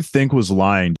 Who do you think was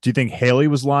lying? Do you think Haley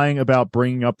was lying about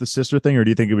bringing up the sister thing, or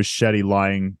do you think it was Shetty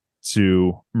lying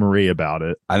to Marie about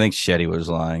it. I think Shetty was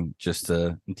lying just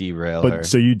to derail But her.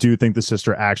 so you do think the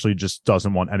sister actually just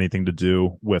doesn't want anything to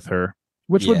do with her,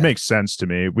 which would make sense to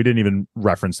me. We didn't even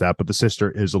reference that, but the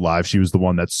sister is alive. She was the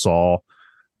one that saw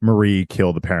Marie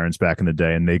kill the parents back in the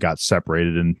day, and they got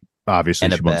separated, and obviously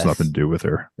she wants nothing to do with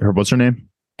her. What's her name?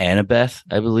 Annabeth,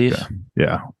 I believe.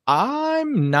 Yeah.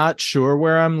 I'm not sure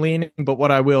where I'm leaning, but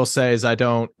what I will say is I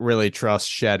don't really trust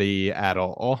Shetty at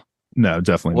all. No,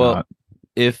 definitely not.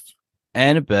 If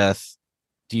Annabeth,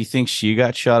 do you think she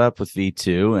got shot up with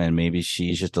V2 and maybe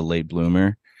she's just a late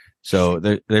bloomer? So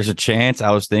there's a chance.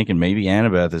 I was thinking maybe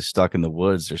Annabeth is stuck in the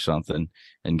woods or something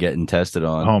and getting tested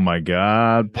on. Oh my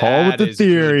God. Paul with the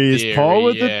theories. Paul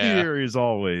with the theories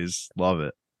always. Love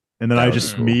it. And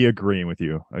then me agreeing with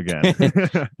you again.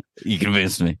 You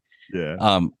convinced me.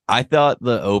 Yeah. I thought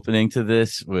the opening to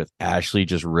this with Ashley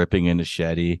just ripping into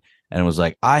Shetty and was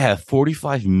like, I have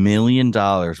 $45 million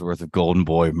worth of Golden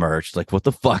Boy merch. Like, what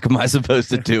the fuck am I supposed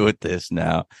to do with this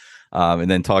now? And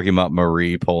then talking about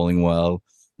Marie polling well.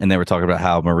 And they were talking about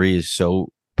how Marie is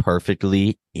so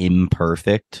perfectly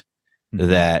imperfect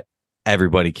that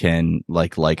everybody can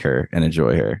like her and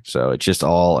enjoy her. So it's just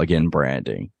all, again,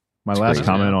 branding. My last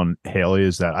comment on Haley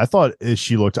is that I thought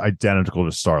she looked identical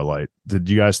to Starlight. Did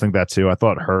you guys think that too? I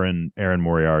thought her and Erin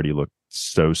Moriarty looked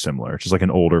so similar. She's like an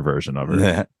older version of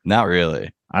her. Not really.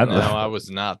 I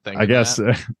was not thinking. I guess.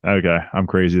 Okay, I'm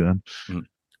crazy then.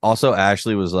 Also,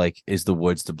 Ashley was like, "Is the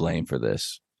woods to blame for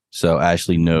this?" So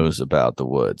Ashley knows about the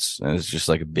woods, and it's just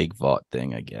like a big Vought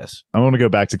thing, I guess. I want to go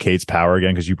back to Kate's power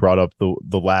again because you brought up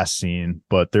the last scene,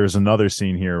 but there's another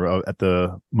scene here at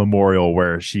the memorial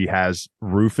where she has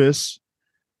Rufus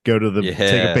go to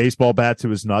take a baseball bat to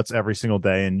his nuts every single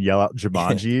day and yell out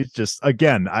Jumanji. Just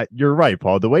again, you're right,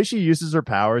 Paul. The way she uses her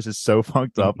powers is so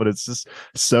fucked up, but it's just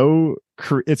so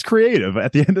it's creative.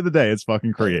 At the end of the day, it's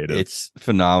fucking creative. It's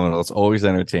phenomenal. It's always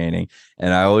entertaining,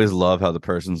 and I always love how the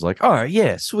person's like, "All right,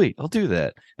 yeah, sweet, I'll do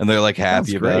that," and they're like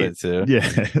happy about it too. Yeah,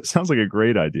 it sounds like a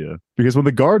great idea. Because when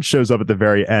the guard shows up at the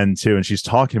very end too, and she's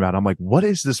talking about it, I'm like, what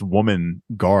is this woman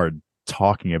guard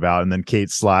talking about? And then Kate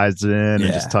slides in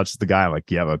and just touches the guy. I'm like,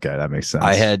 yeah, okay, that makes sense.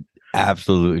 I had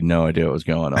absolutely no idea what was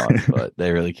going on, but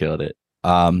they really killed it.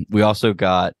 We also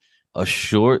got a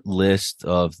short list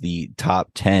of the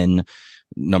top 10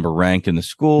 number ranked in the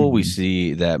school. We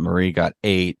see that Marie got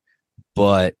 8,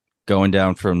 but going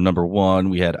down from number 1,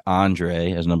 we had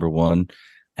Andre as number 1.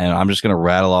 And I'm just going to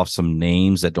rattle off some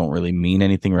names that don't really mean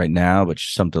anything right now, but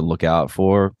just something to look out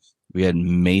for. We had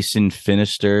Mason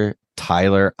Finister,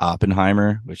 Tyler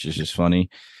Oppenheimer, which is just funny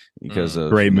because of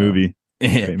great movie.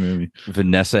 Great movie.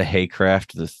 Vanessa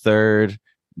Haycraft III,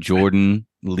 Jordan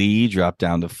Lee dropped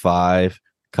down to 5,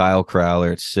 Kyle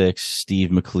Crowler at 6, Steve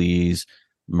McLeese,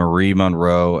 Marie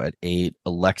Monroe at 8,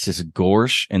 Alexis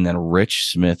Gorsh, and then Rich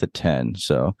Smith at 10.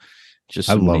 So just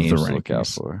some names to look out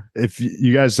for. If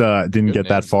you guys didn't get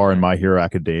that far in My Hero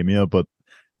Academia, but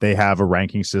they have a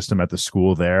ranking system at the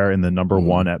school there, and the number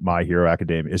 1 at My Hero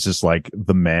Academia is just like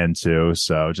the man too.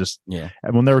 So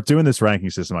and when they were doing this ranking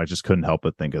system, I just couldn't help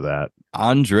but think of that.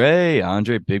 Andre,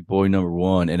 big boy number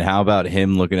 1. And how about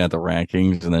him looking at the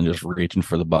rankings and then just reaching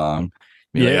for the bong?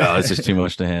 Like, oh, this is too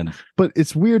much to handle. But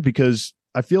it's weird because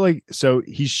I feel like, so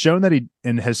he's shown that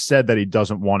and has said that he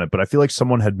doesn't want it, but I feel like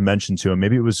someone had mentioned to him,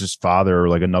 maybe it was his father or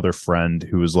like another friend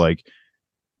who was like,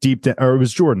 deep down, or it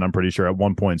was Jordan, I'm pretty sure at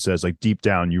one point says like, deep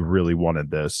down, you really wanted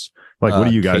this. Like, what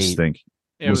do you guys think?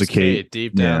 It was Kate.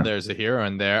 Deep down, there's a hero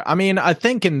in there. I mean, I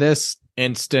think in this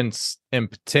instance in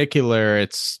particular,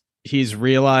 he's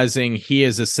realizing he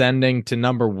is ascending to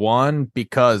number 1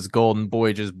 because Golden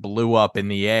Boy just blew up in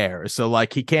the air. So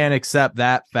like he can't accept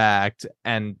that fact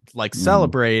and like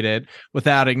celebrate it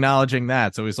without acknowledging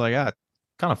that. So he's like,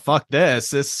 kind of fuck this.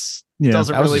 This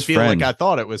doesn't really feel like I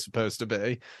thought it was supposed to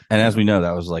be. And as we know,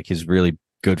 that was like his really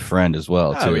good friend as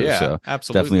well, too. Yeah, so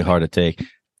absolutely. Definitely hard to take.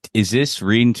 Is this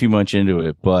reading too much into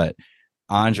it? But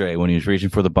Andre, when he was reaching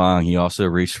for the bong, he also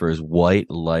reached for his white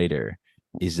lighter.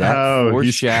 Is that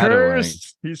foreshadowing?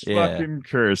 He's fucking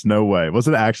cursed. No way. Was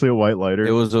it actually a white lighter?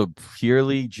 It was a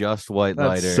purely just white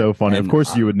lighter. That's so funny. And of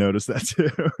course you would notice that too.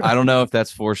 I don't know if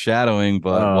that's foreshadowing,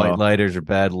 but white lighters are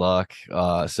bad luck.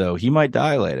 So he might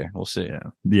die later. We'll see.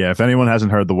 Yeah. If anyone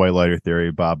hasn't heard the white lighter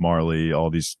theory, Bob Marley, all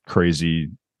these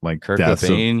crazy like Kurt deaths.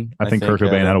 Cobain, I think Kurt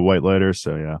Cobain had a white lighter.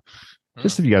 So yeah.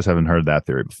 Just if you guys haven't heard that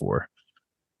theory before.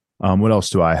 What else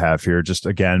do I have here? Just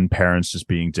again, parents just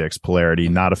being dicks. Polarity,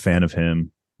 not a fan of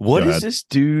him. What is this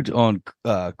dude on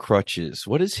crutches?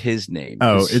 What is his name?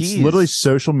 Oh, it's literally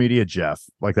social media Jeff.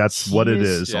 Like that's what it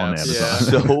is on Amazon.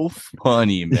 So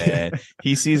funny, man.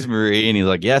 He sees Marie and he's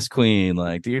like, "Yes, queen.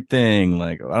 Like, do your thing.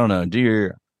 Like, I don't know, do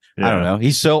your I don't know.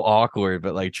 He's so awkward,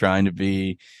 but like trying to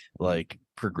be like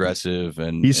progressive,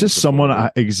 and he's just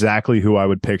someone exactly who I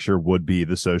would picture would be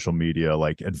the social media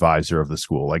like advisor of the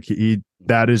school. Like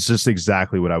that is just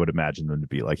exactly what I would imagine them to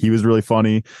be. Like he was really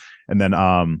funny. And then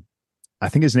I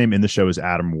think his name in the show is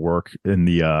Adam Work in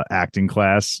the acting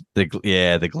class. The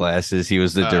glasses. He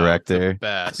was the director. The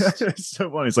best. It's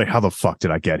so funny. It's like, how the fuck did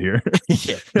I get here?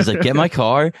 Yeah. He's like, get my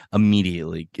car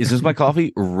immediately. Is this my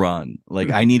coffee? Run.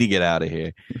 Like, I need to get out of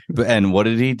here. And what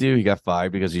did he do? He got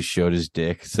fired because he showed his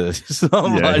dick to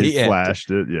somebody. Yeah, he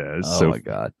flashed it. Yeah. My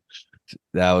God.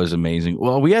 That was amazing.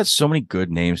 Well, we had so many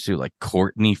good names too. Like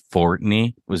Courtney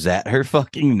Fortney. Was that her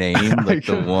fucking name? Like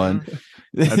the one.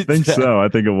 I think so. I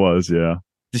think it was. Yeah.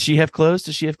 Does she have clothes?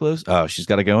 Oh, she's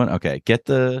got to go in. Okay, get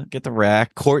the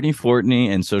rack. Courtney Fortney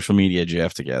and social media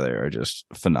Jeff together are just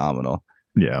phenomenal.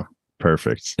 Yeah,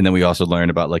 perfect. And then we also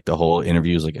learned about like the whole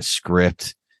interview is like a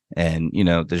script, and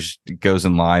there's it goes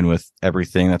in line with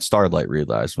everything that Starlight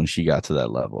realized when she got to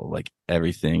that level. Like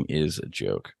everything is a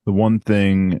joke. The one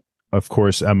thing, of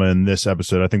course, Emma in this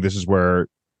episode, I think this is where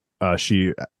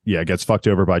she gets fucked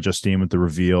over by Justine with the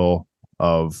reveal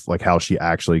of like how she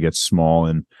actually gets small.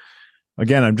 And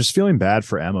again, I'm just feeling bad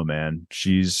for Emma, man.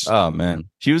 She was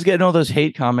getting all those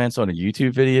hate comments on her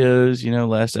YouTube videos,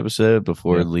 last episode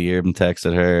before Liam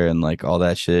texted her and like all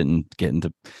that shit and getting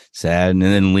to sad. And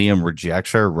then Liam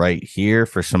rejects her right here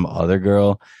for some other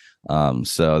girl.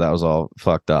 So that was all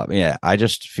fucked up. Yeah, I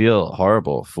just feel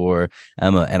horrible for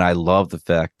Emma, and I love the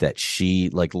fact that she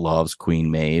like loves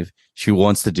Queen Maeve. She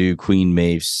wants to do Queen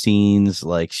Maeve scenes.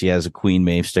 Like she has a Queen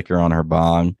Maeve sticker on her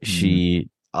bong. She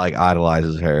like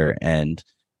idolizes her, and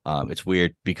it's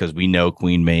weird because we know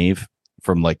Queen Maeve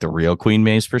from like the real Queen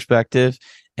Maeve's perspective,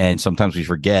 and sometimes we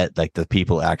forget like the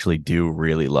people actually do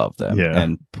really love them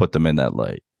and put them in that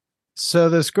light. So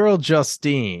this girl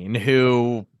Justine,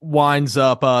 who winds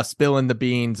up spilling the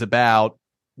beans about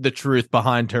the truth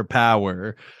behind her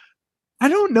power, I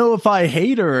don't know if I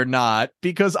hate her or not,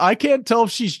 because I can't tell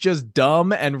if she's just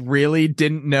dumb and really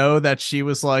didn't know that she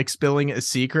was like spilling a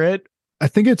secret. I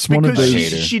think it's one of those.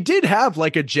 She did have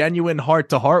like a genuine heart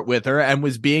to heart with her and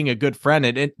was being a good friend.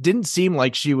 And it didn't seem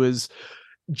like she was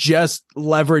just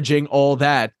leveraging all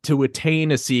that to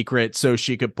attain a secret so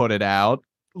she could put it out.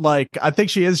 Like, I think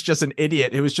she is just an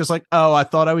idiot. It was just like, oh, I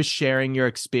thought I was sharing your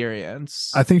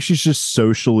experience. I think she's just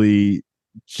socially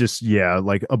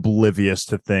like oblivious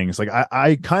to things. Like,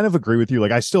 I kind of agree with you.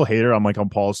 Like, I still hate her. I'm like on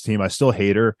Paul's team. I still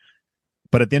hate her.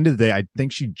 But at the end of the day, I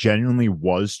think she genuinely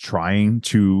was trying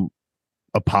to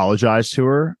apologize to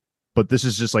her. But this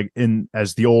is just like,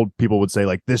 as the old people would say,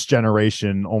 like, this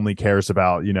generation only cares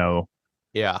about,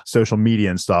 social media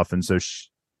and stuff. And so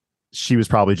she was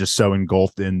probably just so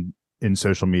engulfed in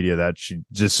social media that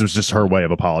it was just her way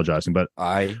of apologizing. But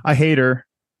I hate her.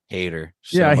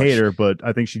 So I hate her, but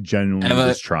I think she genuinely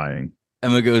was trying.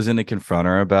 Emma goes in to confront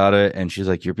her about it, and she's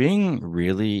like, "You're being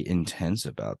really intense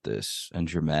about this and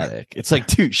dramatic." It's like,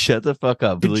 dude, shut the fuck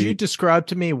up. Did you describe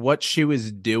to me what she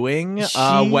was doing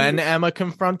when Emma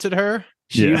confronted her?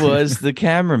 She was the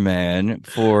cameraman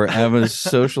for Emma's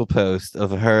social post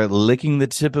of her licking the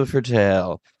tip of her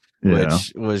tail.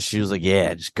 Which was, she was like,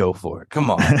 yeah, just go for it. Come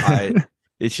on.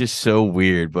 It's just so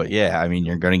weird. But yeah, I mean,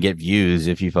 you're going to get views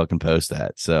if you fucking post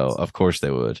that. So of course they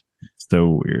would.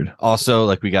 So weird. Also,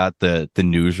 like we got the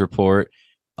news report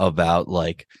about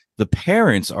like the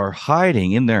parents are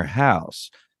hiding in their house.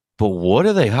 But what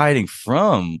are they hiding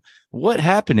from? What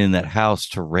happened in that house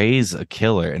to raise a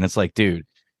killer? And it's like, dude,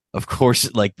 of course,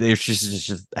 like there's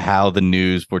just how the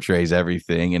news portrays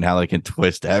everything and how they can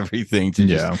twist everything to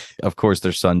just, of course,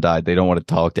 their son died. They don't want to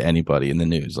talk to anybody in the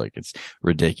news. Like it's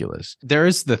ridiculous. There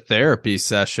is the therapy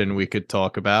session we could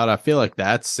talk about. I feel like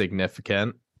that's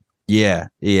significant. Yeah.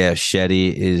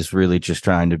 Shetty is really just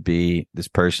trying to be this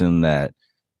person that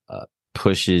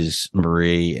pushes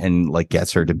Marie and like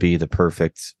gets her to be the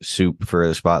perfect soup for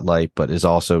the spotlight, but is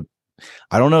also,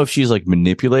 I don't know if she's like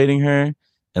manipulating her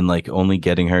and like only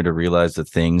getting her to realize the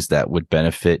things that would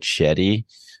benefit Shetty.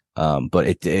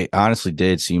 But it honestly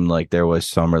did seem like there was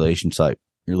some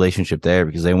relationship there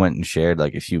because they went and shared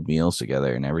like a few meals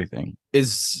together and everything.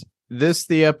 Is this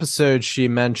the episode she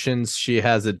mentions she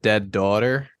has a dead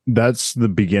daughter? That's the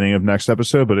beginning of next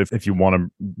episode, but if you want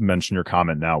to mention your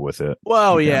comment now with it.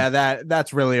 Well, yeah,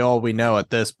 that's really all we know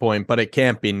at this point, but it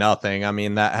can't be nothing. I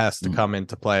mean, that has to come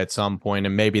into play at some point,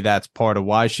 and maybe that's part of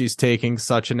why she's taking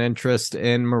such an interest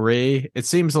in Marie. It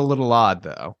seems a little odd,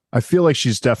 though. I feel like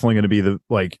she's definitely going to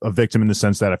be a victim in the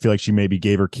sense that I feel like she maybe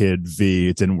gave her kid V.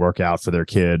 It didn't work out for their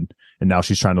kid, and now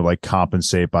she's trying to like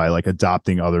compensate by like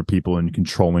adopting other people and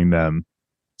controlling them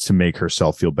to make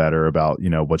herself feel better about,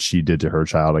 what she did to her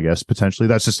child, I guess, potentially.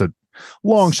 That's just a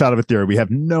long shot of a theory. We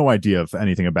have no idea of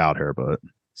anything about her, but...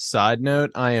 Side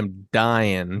note, I am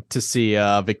dying to see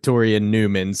Victoria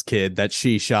Newman's kid that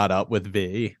she shot up with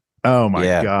V. Oh my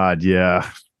God, yeah.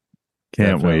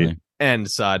 Can't wait. And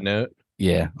side note.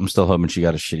 Yeah, I'm still hoping she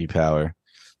got a shitty power,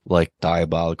 like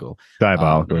diabolical.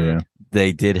 Yeah.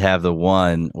 They did have the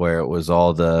one where it was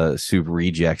all the super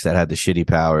rejects that had the shitty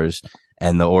powers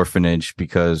and the orphanage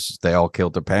because they all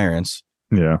killed their parents.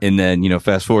 Yeah. And then,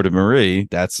 fast forward to Marie,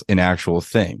 that's an actual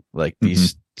thing. Like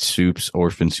these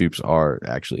orphan soups are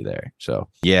actually there. So,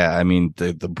 yeah, I mean,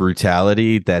 the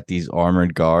brutality that these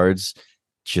armored guards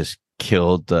just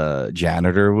killed the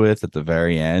janitor with at the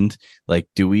very end. Like,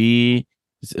 do we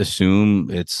assume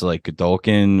it's like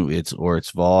Godolkin,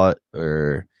 it's Vought,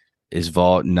 or is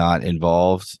Vought not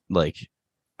involved? Like,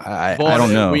 I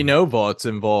don't know. We know Vaught's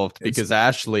involved because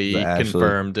Ashley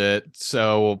confirmed it.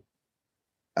 So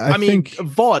I mean,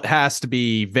 Vought has to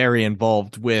be very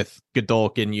involved with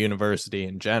Godolkin University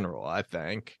in general, I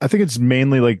think. I think it's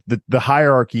mainly like the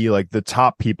hierarchy, like the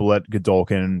top people at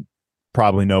Godolkin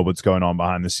probably know what's going on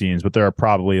behind the scenes, but there are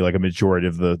probably like a majority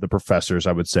of the professors,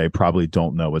 I would say, probably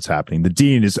don't know what's happening. The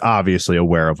dean is obviously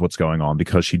aware of what's going on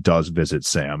because she does visit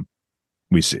Sam,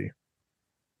 we see.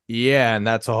 Yeah, and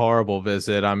that's a horrible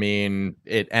visit. I mean,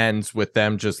 it ends with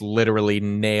them just literally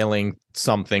nailing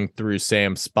something through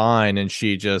Sam's spine, and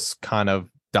she just kind of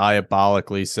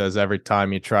diabolically says, every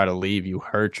time you try to leave, you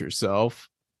hurt yourself.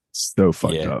 So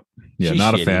fucked up. Yeah,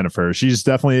 not shitty. A fan of her. She's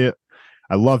definitely...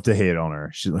 I love to hate on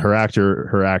her. Her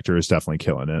actor is definitely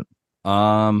killing it.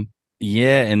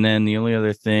 Yeah, and then the only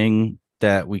other thing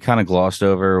that we kind of glossed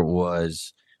over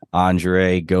was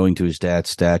Andre going to his dad's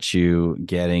statue,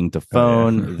 getting the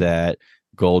phone that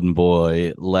Golden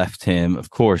Boy left him, of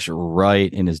course,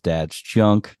 right in his dad's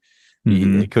junk.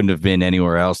 It couldn't have been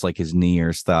anywhere else, like his knee or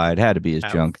his thigh. It had to be his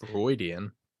junk.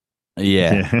 Freudian.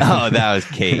 Yeah. Oh, that was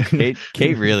Kate.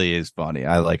 Kate really is funny.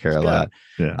 I like her a lot.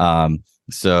 Yeah.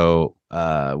 So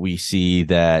we see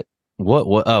that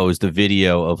is the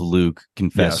video of Luke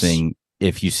confessing, yes,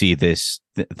 if you see this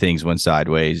things went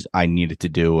sideways, I needed to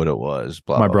do what it was.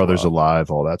 My brother's alive,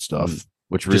 all that stuff.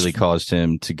 Which really caused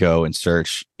him to go and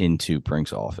search into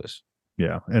Brink's office.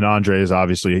 Yeah. And Andre is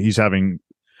obviously, he's having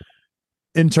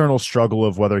internal struggle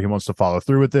of whether he wants to follow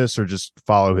through with this or just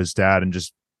follow his dad and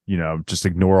just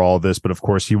ignore all this. But of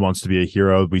course he wants to be a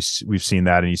hero. We've seen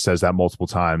that, and he says that multiple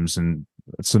times. And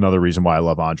it's another reason why I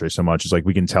love Andre so much, is like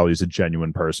we can tell he's a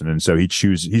genuine person. And so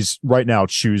he's right now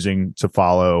choosing to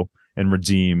follow and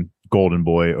redeem Golden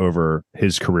Boy over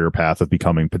his career path of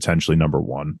becoming potentially number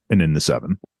one and in the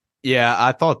 7. Yeah,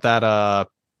 I thought that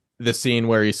the scene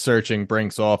where he's searching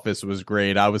Brink's office was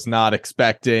great. I was not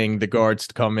expecting the guards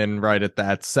to come in right at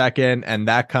that second. And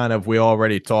that kind of, we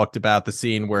already talked about the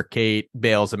scene where Kate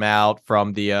bails him out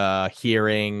from the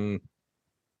hearing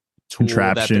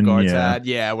contraption that the guards had.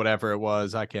 Yeah, whatever it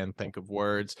was. I can't think of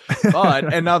words.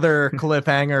 But another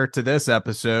cliffhanger to this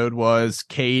episode was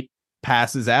Kate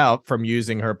passes out from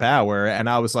using her power, and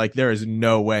I was like, there is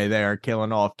no way they are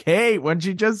killing off Kate when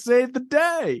she just saved the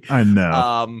day. I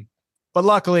know. But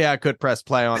luckily I could press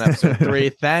play on episode 3.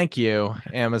 Thank you,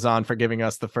 Amazon, for giving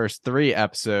us the first 3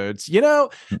 episodes.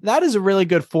 That is a really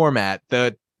good format.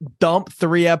 The dump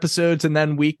 3 episodes and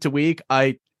then week to week.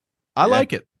 I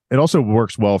like it. It also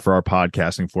works well for our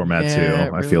podcasting format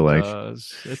too. I feel like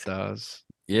it does.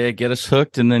 Yeah, get us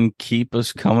hooked and then keep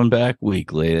us coming back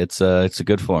weekly. It's a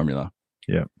good formula.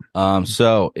 Yeah.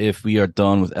 So if we are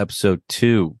done with episode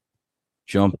 2,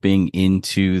 jumping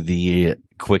into the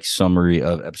quick summary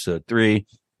of episode 3,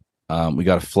 we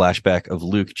got a flashback of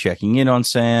Luke checking in on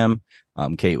Sam.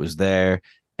 Kate was there.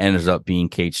 Ends up being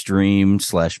Kate's dream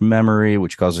 / memory,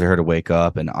 which causes her to wake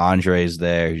up, and Andre is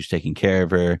there who's taking care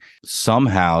of her.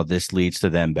 Somehow this leads to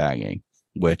them banging,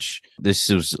 which this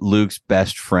is Luke's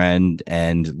best friend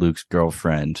and Luke's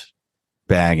girlfriend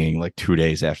banging like 2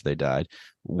 days after they died.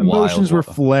 Emotions were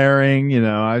flaring.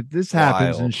 This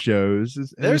happens in shows.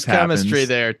 There's chemistry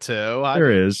there too.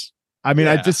 There is. I mean,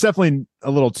 it's definitely a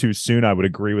little too soon. I would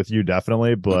agree with you,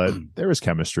 definitely, but there is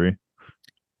chemistry.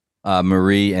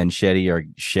 Marie and Shetty are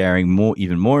sharing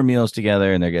even more meals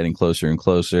together, and they're getting closer and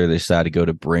closer. They decide to go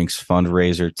to Brink's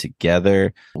fundraiser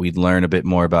together. We learn a bit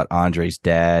more about Andre's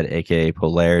dad, aka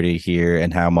Polarity, here,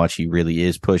 and how much he really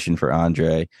is pushing for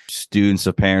Andre. Students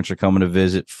of parents are coming to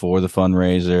visit for the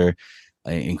fundraiser,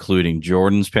 including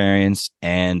Jordan's parents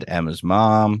and Emma's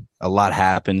mom. A lot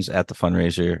happens at the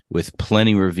fundraiser, with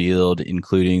plenty revealed,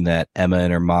 including that Emma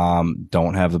and her mom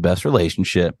don't have the best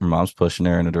relationship. Her mom's pushing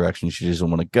her in a direction she doesn't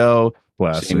want to go.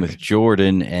 Classic. Same with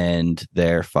Jordan and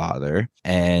their father.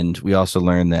 And we also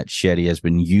learned that Shetty has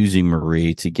been using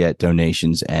Marie to get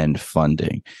donations and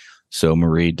funding. So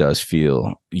Marie does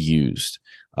feel used.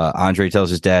 Andre tells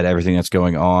his dad everything that's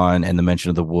going on and the mention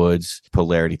of the woods.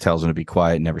 Polarity tells him to be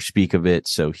quiet, never speak of it.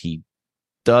 So he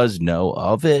does know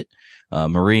of it.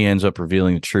 Marie ends up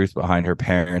revealing the truth behind her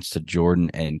parents to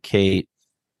Jordan and Kate.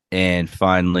 And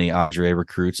finally, Andre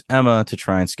recruits Emma to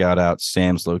try and scout out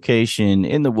Sam's location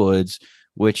in the woods,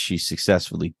 which she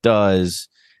successfully does.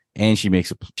 And she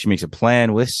makes a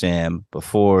plan with Sam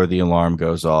before the alarm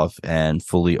goes off and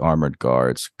fully armored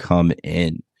guards come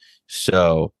in.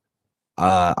 So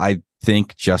I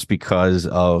think just because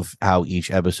of how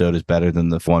each episode is better than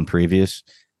the one previous,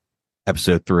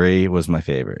 episode 3 was my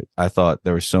favorite. I thought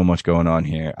there was so much going on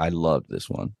here. I loved this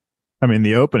one. I mean,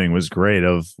 the opening was great.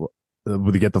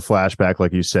 We get the flashback,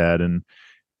 like you said, and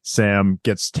Sam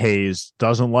gets tased,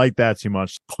 doesn't like that too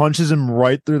much, punches him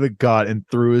right through the gut and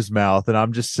through his mouth. And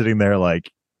I'm just sitting there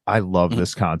like, I love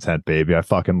this content, baby. I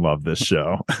fucking love this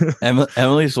show.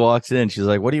 Emily just walks in. She's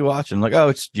like, what are you watching? I'm like, oh,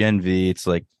 it's Gen V. It's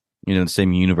like, the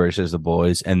same universe as The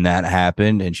Boys. And that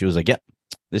happened. And she was like, yep.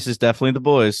 This is definitely The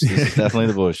Boys. This is definitely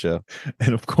The Boys show.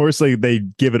 And of course, like they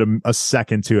give it a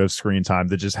second to have screen time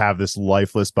to just have this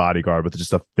lifeless bodyguard with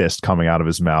just a fist coming out of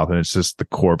his mouth, and it's just the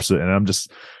corpse. And I'm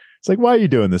just, it's like, why are you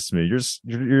doing this to me?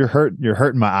 You're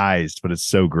hurting my eyes, but it's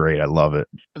so great. I love it.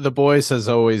 The Boys has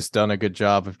always done a good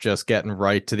job of just getting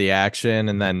right to the action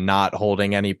and then not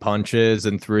holding any punches.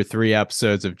 And through 3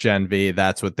 episodes of Gen V,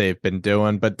 that's what they've been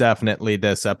doing. But definitely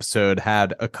this episode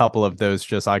had a couple of those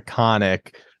just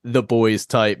iconic The Boys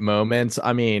type moments.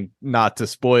 I mean, not to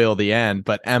spoil the end,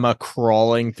 but Emma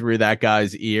crawling through that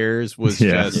guy's ears was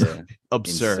just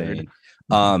absurd.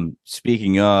 Insane.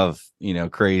 Speaking of,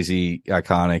 crazy,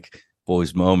 iconic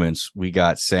Boys moments, we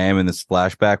got Sam in this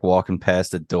flashback walking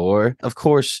past the door. Of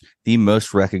course, the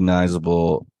most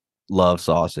recognizable Love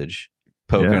Sausage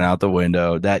poking out the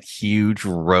window, that huge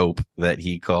rope that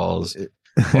he calls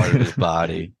part of his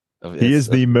body. He is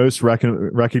the most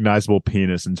recognizable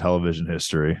penis in television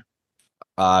history.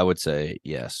 I would say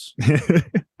yes.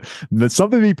 That's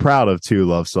something to be proud of too,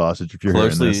 Love Sausage, if you're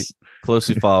hearing this.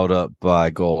 Closely followed up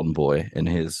by Golden Boy and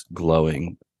his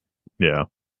glowing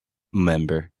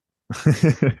member.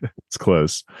 It's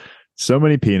close. So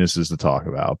many penises to talk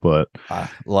about, but I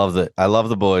love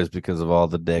The Boys because of all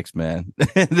the dicks, man.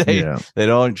 They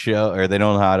don't show, or they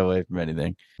don't hide away from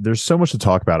anything. There's so much to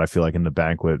talk about, I feel like, in the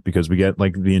banquet, because we get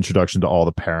like the introduction to all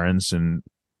the parents, and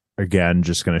again,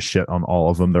 just gonna shit on all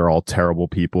of them. They're all terrible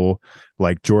people.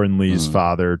 Like Jordan Lee's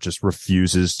father just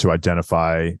refuses to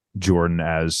identify Jordan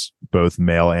as both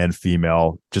male and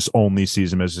female, just only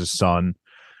sees him as his son.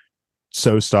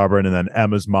 So stubborn. And then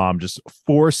Emma's mom just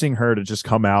forcing her to just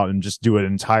come out and just do an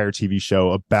entire TV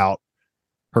show about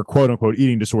her quote unquote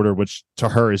eating disorder, which to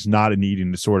her is not an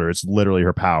eating disorder. It's literally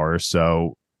her power.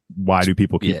 So why do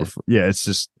people keep it's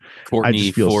just Courtney I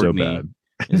just feel Fortney so bad.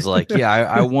 Is like,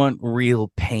 I want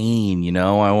real pain,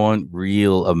 I want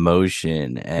real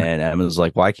emotion. And Emma's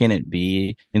like, why can't it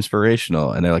be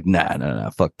inspirational? And they're like, nah,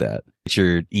 fuck that. It's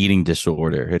your eating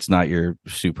disorder. It's not your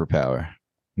superpower.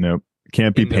 Nope.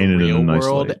 Can't be painted in a nice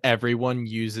world. light. Everyone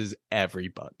uses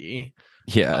everybody.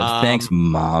 Yeah, thanks,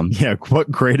 Mom. Yeah, what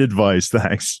great advice.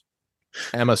 Thanks.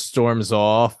 Emma storms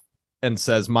off and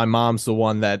says, my mom's the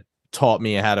one that taught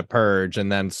me how to purge,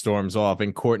 and then storms off.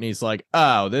 And Courtney's like,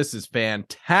 oh, this is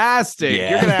fantastic. You're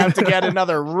going to have to get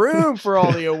another room for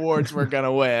all the awards we're going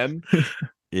to win.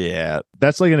 Yeah.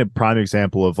 That's like a prime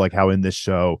example of like how in this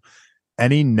show,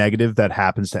 any negative that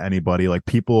happens to anybody, like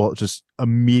people just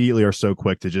immediately are so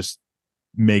quick to just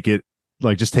make it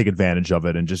like just take advantage of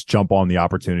it and just jump on the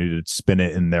opportunity to spin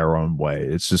it in their own way.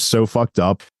 It's just so fucked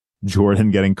up. Jordan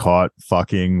getting caught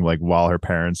fucking like while her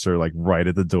parents are like right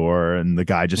at the door, and the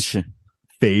guy just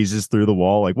phases through the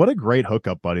wall. Like what a great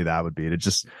hookup buddy that would be, to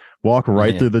just walk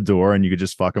right through the door and you could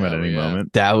just fuck him at any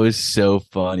moment. That was so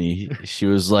funny. She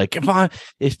was like, come on,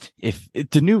 if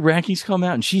the new rankings come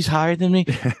out and she's higher than me,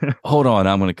 hold on,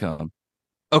 I'm gonna come.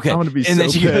 Okay. I'm gonna be so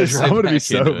pissed. I'm gonna be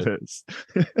so pissed.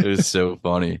 It was so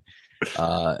funny.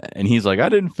 And he's like, I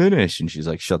didn't finish. And she's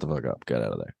like, shut the fuck up. Get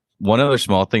out of there. One other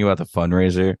small thing about the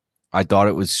fundraiser. I thought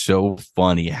it was so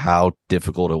funny how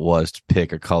difficult it was to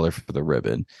pick a color for the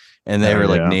ribbon. And they were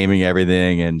like naming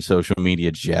everything, and social media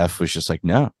Jeff was just like,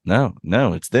 no,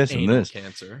 it's this and this.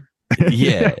 Cancer.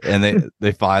 Yeah. And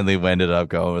they finally ended up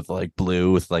going with like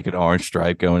blue with like an orange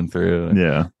stripe going through.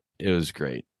 Yeah. It was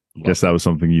great. Guess that was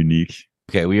something unique.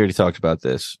 Okay, we already talked about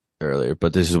this earlier,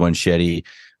 but this is when Shetty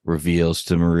reveals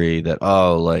to Marie that,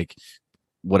 like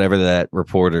whatever that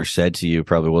reporter said to you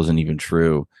probably wasn't even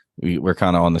true. We're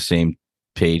kind of on the same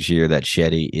page here that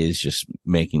Shetty is just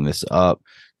making this up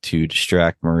to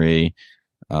distract Marie.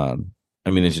 I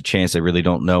mean, there's a chance they really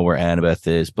don't know where Annabeth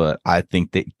is, but I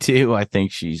think they do. I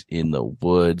think she's in the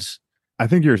woods. I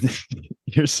think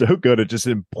you're so good at just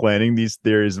planning these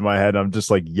theories in my head. I'm just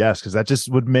like, yes, because that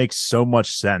just would make so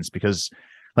much sense, because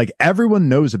like everyone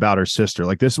knows about her sister.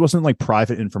 Like this wasn't like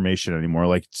private information anymore.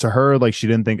 Like to her, like she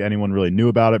didn't think anyone really knew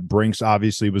about it. Brinks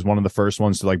obviously was one of the first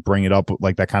ones to like bring it up.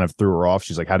 Like that kind of threw her off.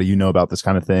 She's like, how do you know about this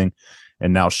kind of thing?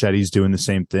 And now Shetty's doing the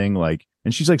same thing. Like,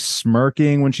 and she's like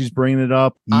smirking when she's bringing it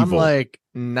up. Evil. I'm like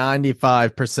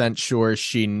 95% sure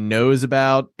she knows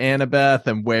about Annabeth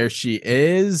and where she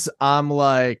is. I'm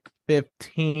like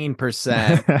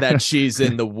 15% that she's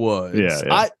in the woods.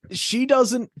 Yeah. She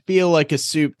doesn't feel like a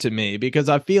soup to me, because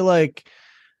I feel like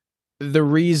the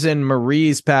reason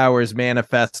Marie's powers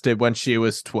manifested when she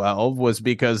was 12 was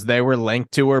because they were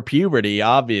linked to her puberty,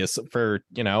 obvious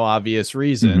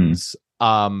reasons.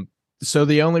 Mm-hmm. So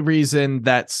the only reason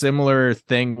that similar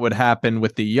thing would happen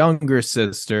with the younger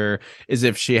sister is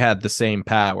if she had the same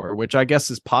power, which I guess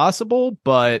is possible,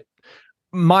 but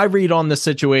my read on the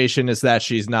situation is that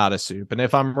she's not a soup. And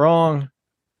if I'm wrong,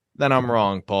 then I'm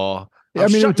wrong, Paul. Yeah, I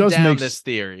mean, it does make this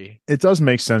theory. It does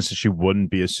make sense that she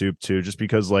wouldn't be a soup too, just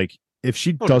because like if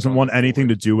she doesn't want anything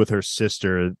to do with her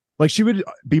sister, like she would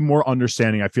be more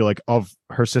understanding, I feel like, of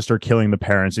her sister killing the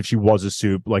parents if she was a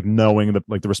soup, like knowing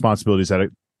the responsibilities that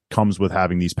it comes with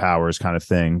having these powers kind of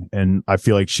thing. And I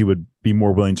feel like she would be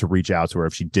more willing to reach out to her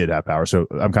if she did have power. So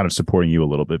I'm kind of supporting you a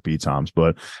little bit, B. Toms,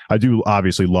 but I do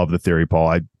obviously love the theory, Paul.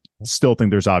 I still think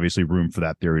there's obviously room for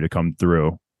that theory to come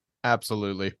through.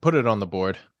 Absolutely. Put it on the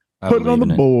board. Put it on the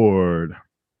board.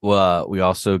 Well, we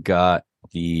also got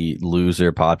the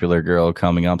loser popular girl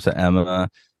coming up to Emma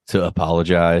to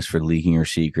apologize for leaking her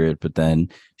secret, but then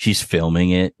she's filming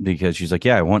it because she's like,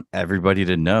 yeah, I want everybody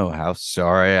to know how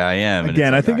sorry I am. And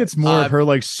again, like, I think it's more of her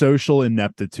like social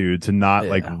ineptitude to not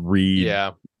like read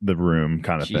the room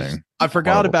kind of thing. I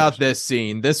forgot about this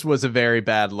scene. This was a very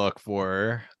bad look for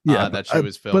her. That she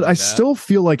was filming. But I still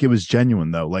feel like it was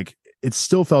genuine though. Like it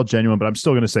still felt genuine, but I'm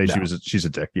still going to say she's a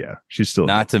dick. Yeah, she's still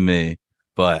not to me,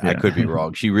 but I could be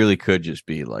wrong. She really could just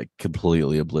be like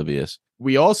completely oblivious.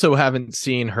 We also haven't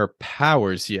seen her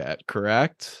powers yet,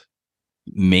 correct?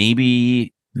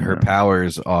 Maybe her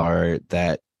powers are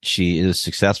that she is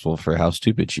successful for how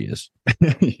stupid she is.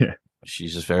 Yeah.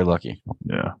 She's just very lucky.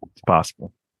 Yeah, it's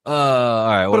possible. All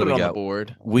right, what do we got? On the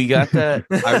board. We got that.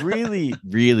 I really,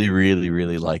 really, really,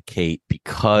 really like Kate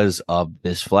because of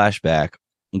this flashback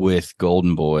with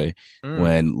Golden Boy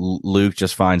when Luke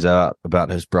just finds out about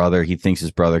his brother. He thinks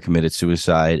his brother committed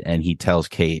suicide, and he tells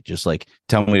Kate, just like,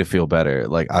 tell me to feel better.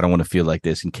 Like, I don't want to feel like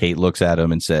this. And Kate looks at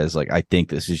him and says, like, I think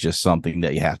this is just something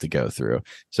that you have to go through.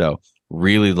 So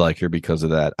really like her because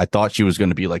of that. I thought she was going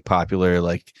to be like popular,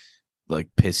 like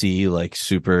pissy, like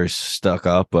super stuck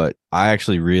up, but I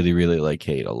actually really, really like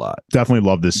Kate a lot. Definitely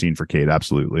love this scene for Kate.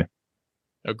 Absolutely.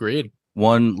 Agreed.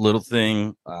 One little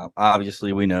thing,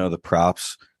 obviously we know the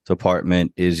props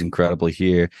department is incredible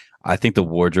here. I think the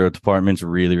wardrobe department's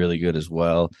really, really good as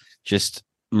well. Just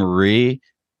Marie,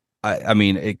 I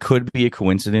mean, it could be a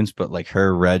coincidence, but like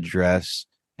her red dress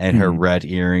and her red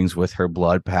earrings with her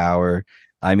blood power.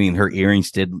 I mean, her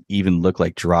earrings did even look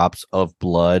like drops of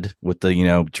blood with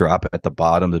the, drop at the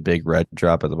bottom, the big red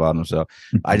drop at the bottom. So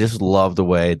I just love the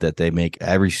way that they make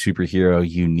every superhero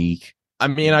unique. I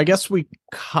mean, I guess we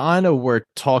kind of were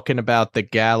talking about the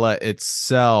gala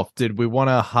itself. Did we want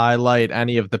to highlight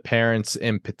any of the parents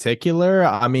in particular?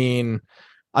 I mean,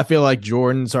 I feel like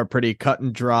Jordan's are pretty cut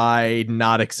and dry,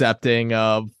 not accepting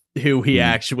of who he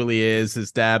actually is.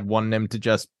 His dad wanted him to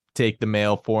just take the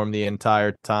male form the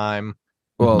entire time.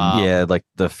 Well, like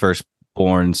the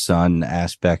firstborn son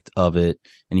aspect of it.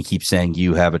 And he keeps saying,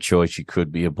 you have a choice. You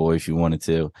could be a boy if you wanted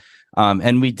to.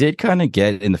 And we did kind of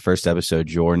get in the first episode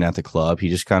Jordan at the club. He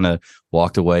just kind of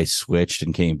walked away, switched,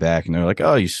 and came back. And they're like,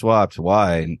 "Oh, you swapped?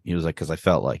 Why?" And he was like, "Because I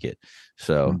felt like it."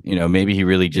 So maybe he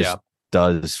really just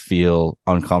does feel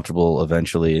uncomfortable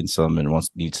eventually in some and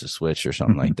needs to switch or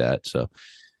something like that. So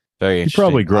very interesting. You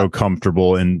probably grow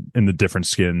comfortable in the different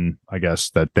skin, I guess,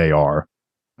 that they are.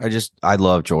 I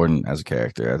love Jordan as a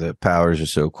character. The powers are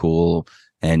so cool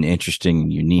and interesting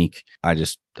and unique. I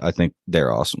think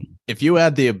they're awesome. If you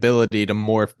had the ability to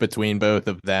morph between both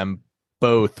of them,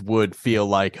 both would feel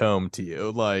like home to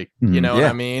you. Like, you know what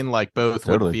I mean? Like both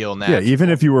would feel natural. Yeah, even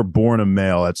if you were born a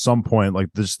male, at some point, like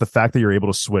just the fact that you're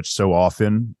able to switch so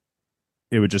often,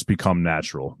 it would just become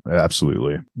natural.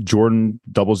 Absolutely. Jordan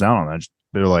doubles down on that.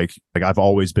 They're like I've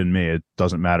always been me. It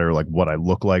doesn't matter like what I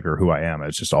look like or who I am.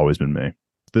 It's just always been me.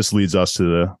 this leads us to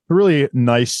the really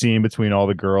nice scene between all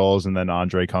the girls, and then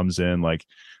Andre comes in. Like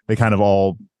they kind of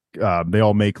all they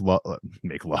all make love.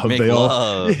 They all make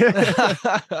up.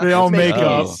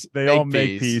 They all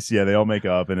make peace. Yeah, they all make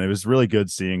up, and it was really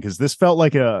good seeing, because this felt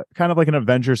like a kind of like an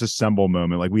Avengers Assemble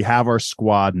moment. Like we have our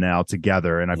squad now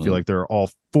together, and I feel like they're all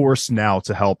forced now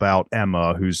to help out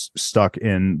Emma, who's stuck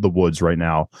in the woods right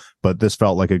now. But this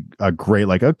felt like a great,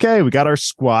 like, okay, we got our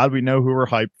squad. We know who we're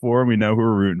hyped for, and we know who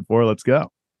we're rooting for. Let's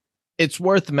go. It's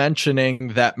worth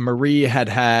mentioning that Marie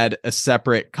had a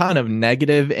separate kind of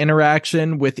negative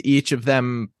interaction with each of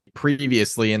them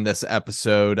previously in this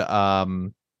episode.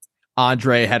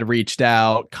 Andre had reached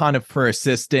out kind of for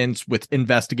assistance with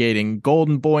investigating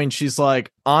Golden Boy, and she's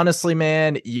like, honestly,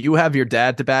 man, you have your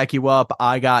dad to back you up.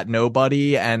 I got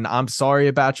nobody, and I'm sorry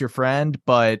about your friend,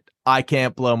 but I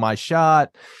can't blow my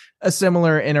shot. A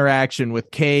similar interaction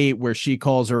with Kate, where she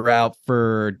calls her out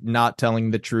for not telling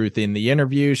the truth in the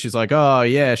interview. She's like, oh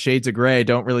yeah, shades of gray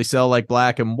don't really sell like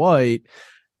black and white.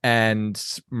 And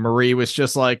Marie was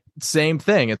just like, same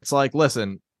thing. It's like,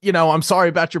 listen, I'm sorry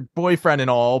about your boyfriend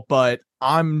and all, but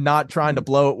I'm not trying to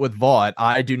blow it with Vought.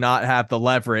 I do not have the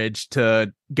leverage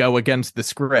to go against the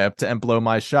script and blow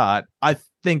my shot. I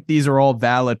think these are all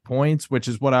valid points, which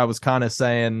is what I was kind of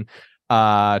saying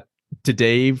to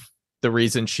Dave. The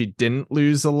reason she didn't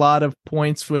lose a lot of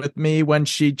points with me when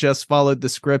she just followed the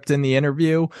script in the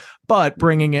interview. But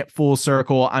bringing it full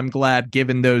circle, I'm glad,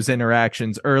 given those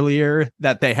interactions earlier,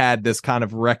 that they had this kind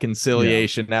of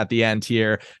reconciliation at the end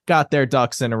here, got their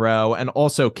ducks in a row. And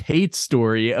also Kate's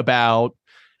story about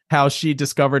how she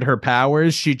discovered her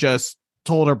powers. She just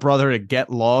told her brother to get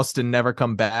lost and never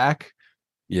come back.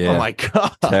 Yeah. Oh my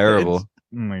God. Terrible.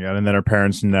 Oh my God. And then her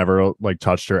parents never like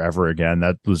touched her ever again.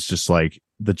 That was just like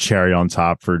the cherry on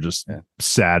top for just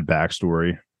sad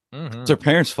backstory. It's her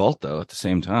parents' fault though. At the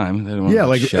same time, they don't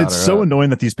like it's so annoying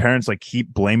that these parents like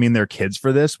keep blaming their kids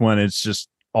for this when it's just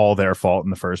all their fault in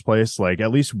the first place. Like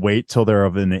at least wait till they're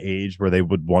of an age where they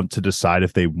would want to decide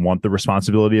if they want the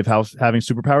responsibility of having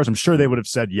superpowers. I'm sure they would have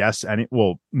said yes.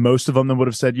 Most of them would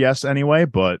have said yes anyway.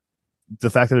 But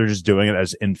the fact that they're just doing it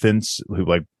as infants who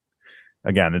like,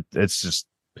 again, it's just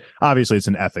obviously it's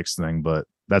an ethics thing, but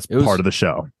that's part of the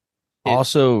show.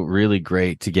 Also really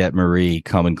great to get Marie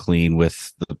coming clean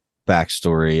with the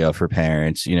backstory of her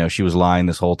parents. She was lying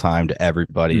this whole time to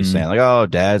everybody, saying like, oh,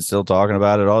 dad's still talking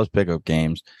about it, all his pickup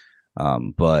games.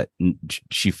 But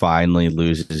she finally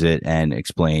loses it and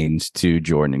explains to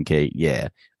Jordan and Kate, yeah,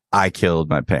 I killed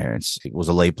my parents. It was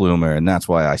a late bloomer, and that's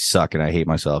why I suck and I hate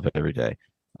myself every day.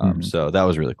 So that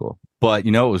was really cool. But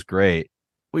it was great.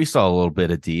 We saw a little bit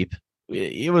of Deep.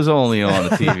 It was only on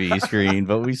the TV screen,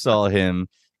 but we saw him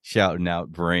shouting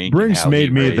out Brink. Brink's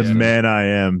made me the man I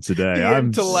am today. The I'm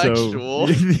intellectual.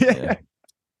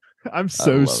 I'm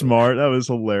so smart. That was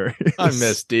hilarious. I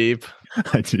miss Deep.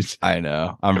 I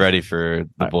know. I'm ready for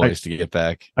the boys to get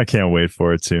back. I can't wait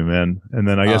for it too, man. And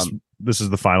then I guess this is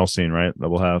the final scene, right? That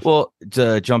we'll have. Well,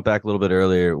 to jump back a little bit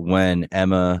earlier, when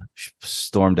Emma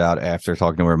stormed out after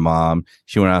talking to her mom,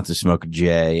 she went out to smoke a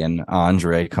J, and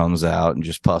Andre comes out and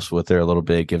just puffs with her a little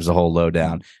bit, gives a whole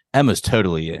lowdown. Emma's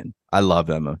totally in. I love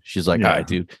Emma. She's like, all right,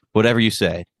 dude, whatever you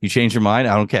say. You change your mind?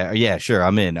 I don't care. Yeah, sure,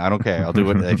 I'm in. I don't care. I'll do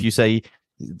it. If you say,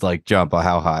 like, jump,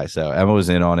 how high? So Emma was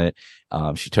in on it.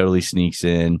 She totally sneaks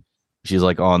in. She's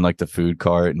like on like the food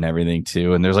cart and everything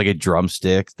too. And there's like a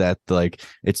drumstick that like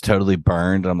it's totally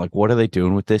burned. I'm like, what are they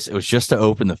doing with this? It was just to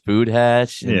open the food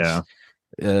hatch.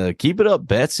 Keep it up,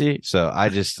 Betsy. So I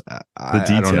just the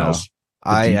details.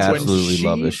 I absolutely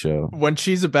love this show. When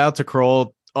she's about to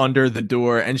crawl under the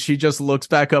door and she just looks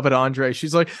back up at Andre,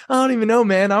 she's like, I don't even know,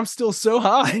 man, I'm still so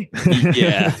high.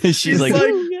 She's like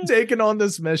taking on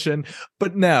this mission.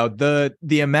 But no,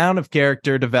 the amount of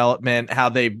character development, how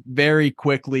they very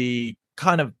quickly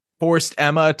kind of forced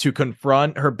Emma to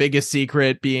confront her biggest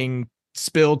secret being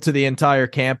spilled to the entire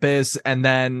campus, and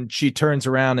then she turns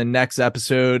around and next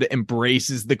episode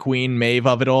embraces the Queen Maeve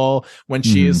of it all when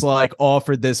she is like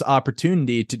offered this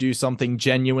opportunity to do something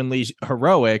genuinely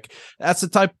heroic. That's the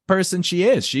type of person she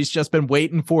is. She's just been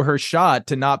waiting for her shot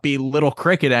to not be Little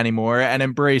Cricket anymore and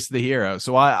embrace the hero.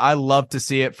 So I love to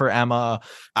see it for Emma.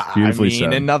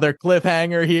 Said. Another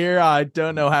cliffhanger here. I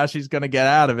don't know how she's going to get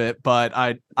out of it, but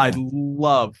I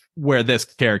love where this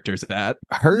character's at.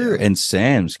 Her and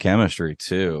Sam's chemistry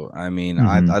too. I mean,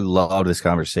 I love this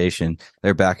conversation.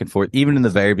 They're back and forth. Even in the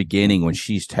very beginning when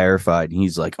she's terrified and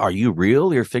he's like, are you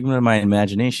real? You're a figment of my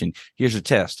imagination. Here's a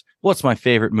test. What's my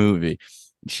favorite movie?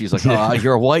 She's like, "Oh,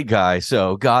 you're a white guy,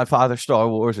 so Godfather, Star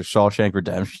Wars, or Shawshank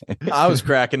Redemption." I was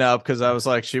cracking up because I was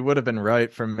like, she would have been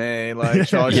right for me. Like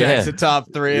Shawshank's the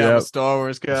top 3. I'm a Star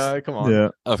Wars guy. Come on. Yeah,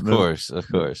 of course.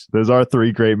 Those are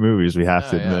 3 great movies. We have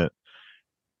to admit.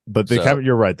 But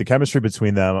you're right. The chemistry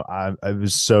between them, it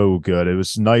was so good. It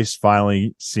was nice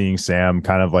finally seeing Sam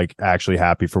kind of like actually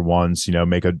happy for once.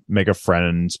 Make a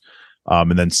friend,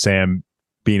 and then Sam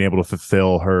being able to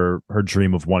fulfill her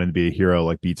dream of wanting to be a hero,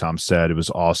 like B. Tom said. It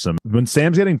was awesome. When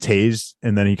Sam's getting tased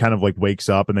and then he kind of like wakes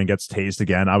up and then gets tased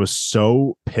again, I was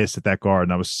so pissed at that guard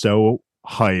and I was so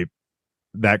hyped.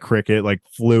 That cricket like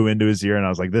flew into his ear and I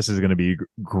was like, this is going to be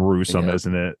gruesome,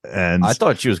 isn't it? And I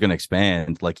thought she was going to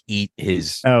expand, like eat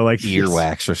his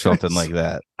earwax or something like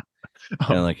that.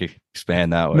 And like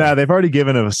expand that way. No, they've already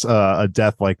given us a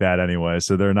death like that anyway,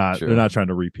 so they're not trying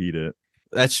to repeat it.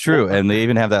 That's true. And they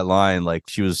even have that line, like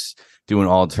she was doing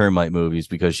all termite movies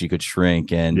because she could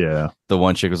shrink. And the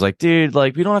one chick was like, dude,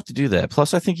 like we don't have to do that.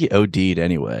 Plus, I think he OD'd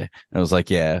anyway. And I was like,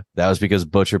 yeah, that was because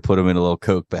Butcher put him in a little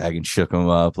Coke bag and shook him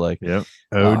up. Like,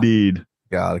 OD'd.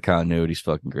 God, the continuity's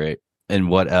fucking great. And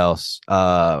what else?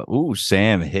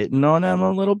 Sam hitting on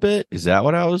Emma a little bit. Is that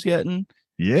what I was getting?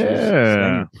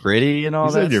 Yeah, you're pretty and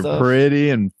all that. You're pretty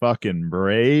and fucking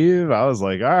brave. I was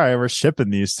like, all right, we're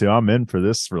shipping these 2. I'm in for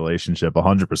this relationship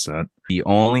 100%. The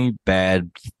only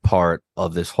bad part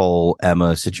of this whole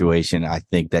Emma situation, I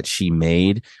think, that she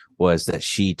made was that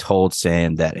she told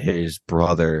Sam that his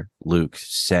brother Luke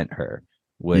sent her.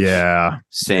 Which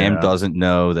Sam doesn't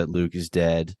know that Luke is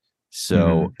dead.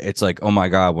 So it's like, oh my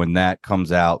God, when that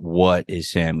comes out, what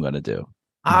is Sam going to do?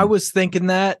 I was thinking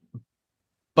that.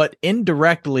 But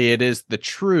indirectly, it is the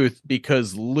truth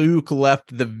because Luke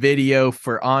left the video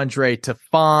for Andre to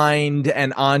find,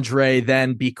 and Andre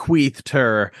then bequeathed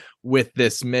her with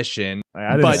this mission.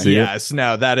 But yes,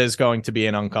 no, that is going to be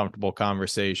an uncomfortable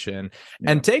conversation.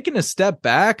 Yeah. And taking a step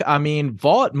back, I mean,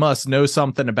 Vought must know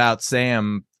something about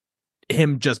Sam,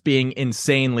 him just being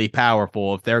insanely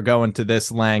powerful if they're going to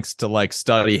this lengths to like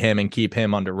study him and keep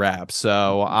him under wraps.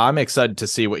 So I'm excited to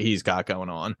see what he's got going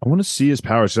on. I want to see his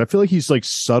powers because I feel like he's like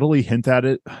subtly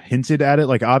hinted at it.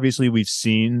 Like obviously we've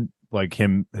seen like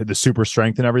him, the super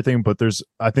strength and everything, but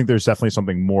I think there's definitely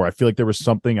something more. I feel like there was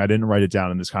something, I didn't write it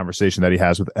down in this conversation, that he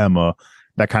has with Emma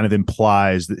that kind of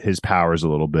implies his powers a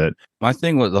little bit.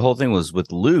 The whole thing was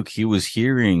with Luke, he was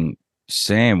hearing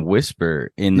Sam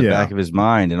whisper in the back of his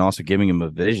mind and also giving him a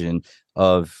vision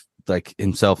of like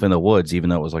himself in the woods, even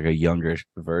though it was like a younger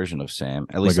version of Sam.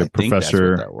 At least like a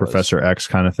Professor X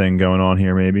kind of thing going on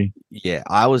here, maybe. Yeah,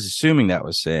 I was assuming that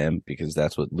was Sam because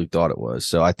that's what Luke thought it was.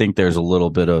 So I think there's a little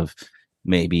bit of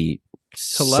maybe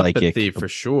telepathy psychic for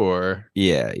sure.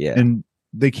 Yeah. And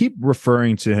they keep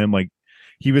referring to him like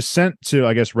he was sent to,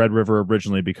 I guess, Red River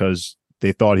originally because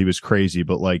they thought he was crazy.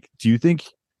 But like, do you think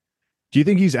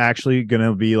he's actually going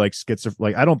to be like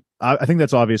schizophrenic? Like, I think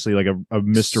that's obviously like a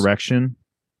misdirection.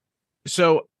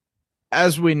 So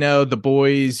as we know, the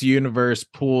Boys universe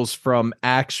pulls from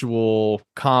actual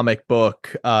comic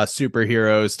book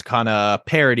superheroes to kind of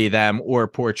parody them or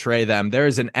portray them.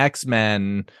 There's an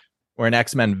X-Men or an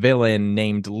X-Men villain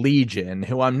named Legion,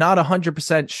 who I'm not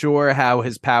 100% sure how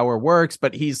his power works,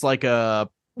 but he's like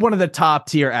one of the top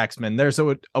tier X-Men. There's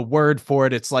a word for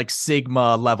it. It's like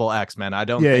Sigma level X-Men. I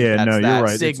don't think that's that. You're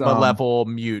right. Sigma level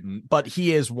mutant, but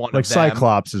he is one of them. Like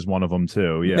Cyclops is one of them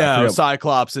too. Yeah. No,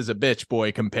 Cyclops is a bitch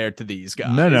boy compared to these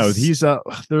guys. No, he's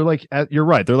they're like, you're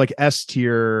right. They're like S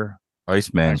tier.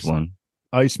 Iceman's one.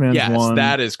 Yes,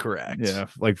 that is correct. Yeah.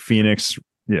 Like Phoenix.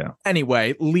 Yeah.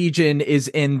 Anyway, Legion is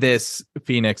in this.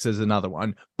 Phoenix is another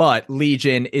one, but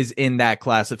Legion is in that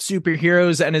class of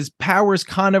superheroes, and his powers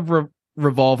kind of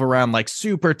revolve around like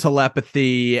super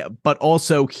telepathy, but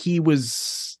also he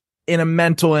was in a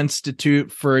mental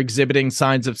institute for exhibiting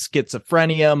signs of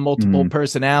schizophrenia, multiple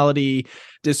personality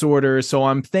disorders. So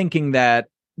I'm thinking that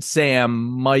Sam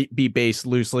might be based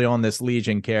loosely on this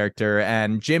Legion character,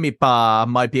 and Jimmy Pa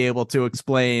might be able to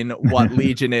explain what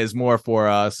Legion is more for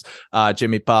us.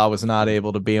 Jimmy Pa was not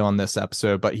able to be on this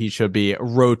episode, but he should be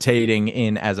rotating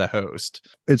in as a host.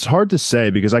 It's hard to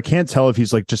say because I can't tell if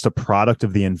he's like just a product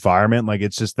of the environment. Like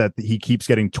it's just that he keeps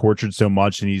getting tortured so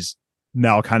much and he's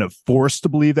now kind of forced to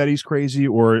believe that he's crazy,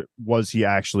 or was he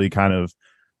actually kind of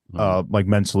like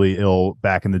mentally ill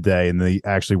back in the day and they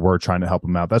actually were trying to help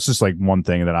him out? That's just like one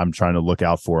thing that I'm trying to look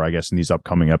out for, I guess, in these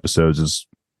upcoming episodes, is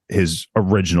his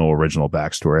original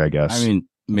backstory, I guess. I mean,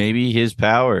 maybe his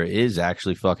power is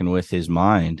actually fucking with his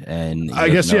mind, and I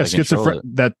guess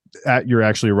schizophrenia. You're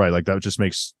actually right. Like that just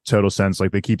makes total sense.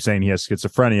 Like they keep saying he has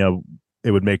schizophrenia.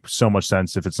 It would make so much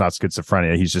sense if it's not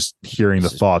schizophrenia. He's just hearing the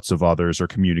thoughts of others or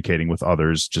communicating with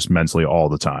others just mentally all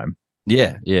the time.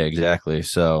 Yeah, exactly.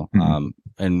 So,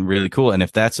 and really cool. And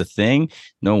if that's a thing,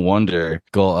 no wonder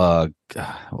God,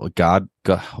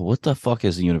 what the fuck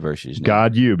is the university's name?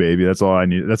 God you, baby. That's all I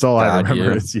need. That's all I remember.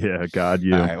 You. It's God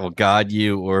you. All right, well, God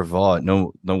you or Vought.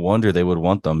 No wonder they would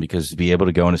want them, because to be able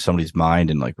to go into somebody's mind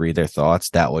and like read their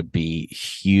thoughts, that would be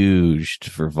huge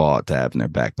for Vought to have in their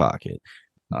back pocket.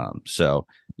 So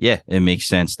yeah, it makes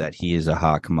sense that he is a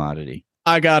hot commodity.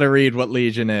 I gotta read what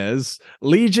Legion is.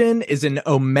 Legion is an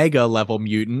Omega level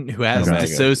mutant who has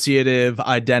dissociative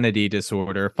identity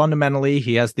disorder. Fundamentally,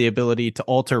 he has the ability to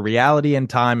alter reality and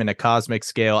time in a cosmic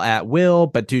scale at will,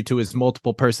 but due to his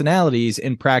multiple personalities,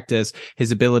 in practice,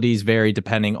 his abilities vary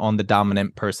depending on the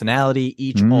dominant personality.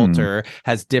 Each alter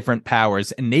has different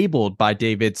powers enabled by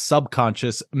David's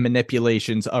subconscious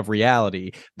manipulations of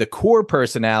reality. The core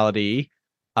personality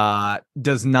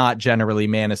does not generally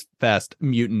manifest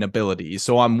mutant abilities.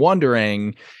 So I'm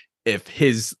wondering if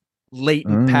his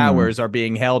latent powers are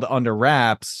being held under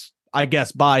wraps, I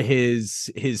guess, by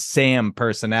his Sam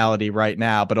personality right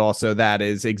now, but also that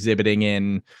is exhibiting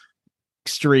in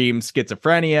extreme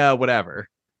schizophrenia, whatever.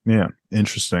 Yeah,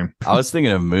 interesting. I was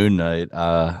thinking of Moon Knight,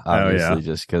 obviously,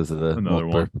 just because of the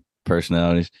multiple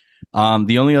personalities.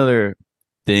 The only other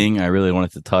thing I really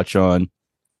wanted to touch on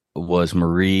was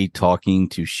Marie talking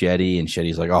to Shetty, and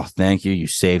Shetty's like, "Oh, thank you, you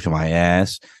saved my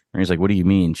ass." And he's like, "What do you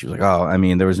mean?" She was like, "Oh, I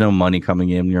mean, there was no money coming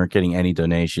in, we weren't getting any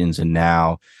donations, and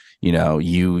now, you know,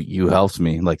 you helped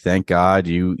me. Like, thank God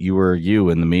you were you,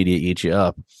 and the media eat you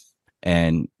up."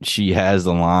 And she has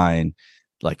the line,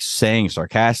 like, saying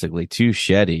sarcastically to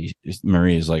Shetty,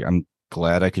 Marie is like, "I'm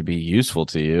glad I could be useful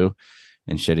to you."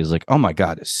 And Shetty's like, "Oh my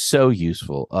God, it's so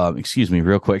useful. Excuse me,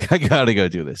 real quick, I gotta go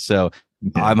do this." So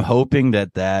I'm hoping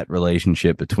that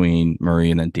relationship between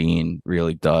Marie and Nadine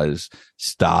really does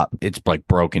stop. It's like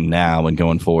broken now, and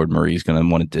going forward, Marie's going to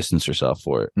want to distance herself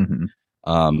for it.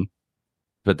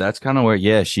 But that's kind of where,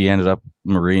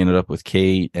 Marie ended up with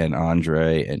Kate and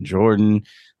Andre and Jordan.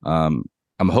 I'm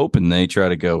hoping they try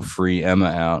to go free Emma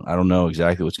out. I don't know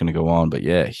exactly what's going to go on, but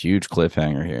yeah, huge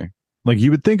cliffhanger here. Like,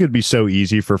 you would think it'd be so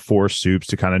easy for four soups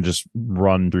to kind of just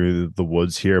run through the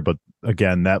woods here. But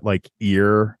again, that like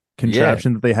ear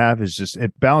contraption that they have is just,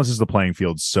 it balances the playing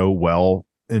field so well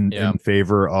in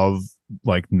favor of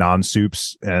like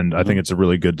non-soups. And I think it's a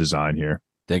really good design here.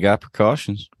 They got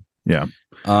precautions. Yeah.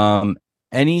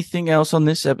 Anything else on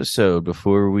this episode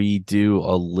before we do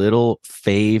a little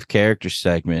fave character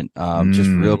segment? Just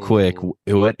real quick,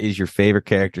 what is your favorite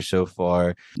character so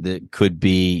far? That could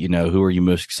be, you know, who are you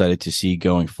most excited to see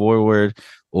going forward,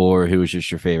 or who is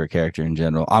just your favorite character in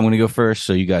general? I'm going to go first,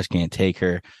 so you guys can't take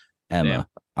her. Emma. Damn.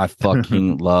 I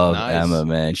fucking love Emma,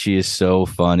 man. She is so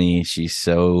funny. She's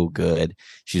so good.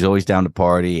 She's always down to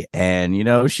party, and you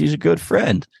know, she's a good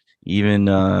friend, even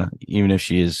if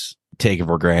she is taken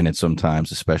for granted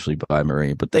sometimes, especially by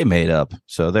Marie. But they made up,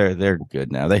 so they're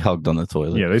good now. They hugged on the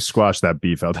toilet. Yeah, they squashed that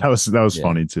beef out. That was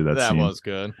funny too. That scene was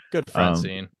good. Good friend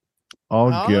scene.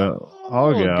 I'll go. Yeah,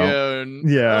 all right, fine.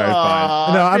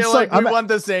 No, I feel like we want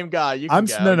the same guy.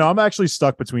 I'm actually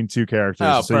stuck between two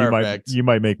characters, so perfect. you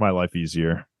might make my life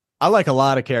easier. I like a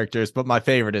lot of characters, but my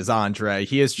favorite is Andre.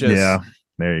 He is just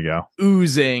there you go,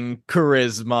 oozing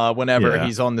charisma whenever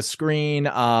he's on the screen.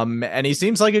 And he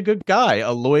seems like a good guy,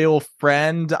 a loyal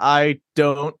friend. I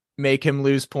don't make him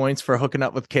lose points for hooking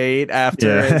up with Kate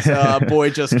after his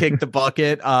boy just kicked the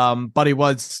bucket. But he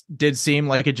did seem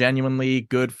like a genuinely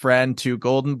good friend to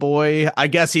Golden Boy. I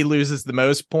guess he loses the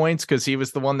most points because he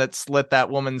was the one that slit that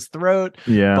woman's throat.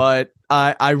 Yeah. But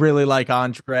I really like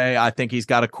Andre. I think he's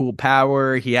got a cool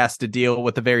power. He has to deal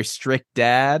with a very strict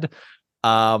dad.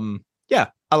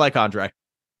 I like Andre.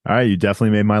 All right, you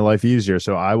definitely made my life easier.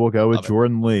 So I will go with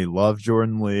Jordan Lee. Love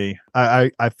Jordan Lee.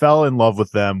 I fell in love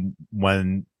with them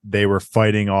when they were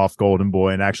fighting off Golden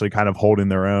Boy and actually kind of holding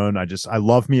their own. I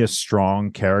love me a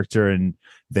strong character, and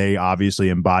they obviously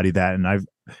embody that.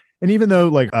 And even though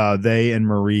like they and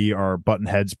Marie are button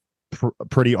heads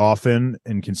pretty often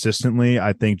and consistently,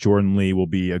 I think Jordan Lee will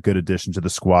be a good addition to the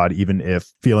squad, even if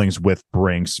feelings with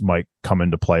Brinks might come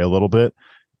into play a little bit.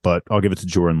 But I'll give it to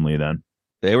Jordan Lee then.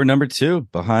 They were number 2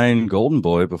 behind Golden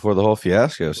Boy before the whole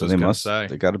fiasco, so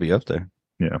they got to be up there.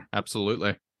 Yeah,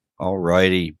 absolutely. All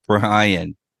righty,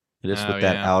 Brian, hit us with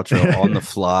that outro on the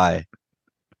fly.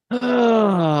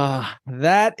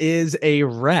 That is a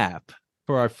wrap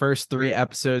for our first 3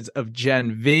 episodes of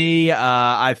Gen V.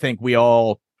 I think we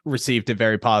all received it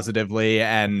very positively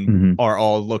and are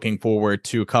all looking forward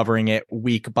to covering it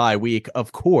week by week.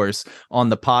 Of course, on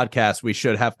the podcast, we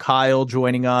should have Kyle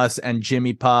joining us and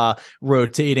Jimmy Pa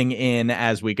rotating in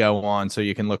as we go on. So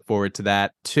you can look forward to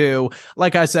that too.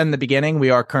 Like I said in the beginning, we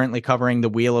are currently covering the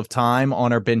Wheel of Time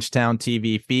on our Bingetown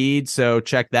TV feed. So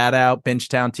check that out.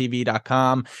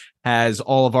 BingetownTV.com has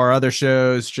all of our other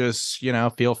shows. Just,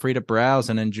 feel free to browse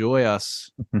and enjoy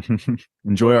us.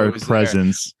 Enjoy our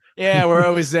presence. There. Yeah, we're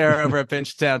always there over at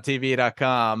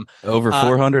BingetownTV.com. Over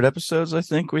 400 episodes, I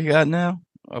think we got now.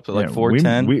 Up to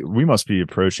 410. We must be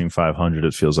approaching 500,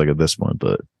 it feels like at this point,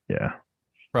 but yeah.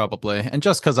 Probably. And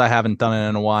just because I haven't done it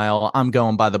in a while, I'm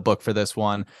going by the book for this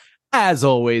one. As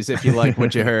always, if you like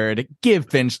what you heard, give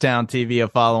Bingetown TV a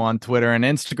follow on Twitter and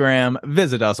Instagram.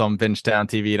 Visit us on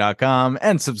BingetownTV.com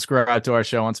and subscribe to our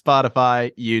show on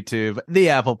Spotify, YouTube, the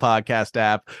Apple Podcast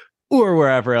app, or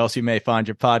wherever else you may find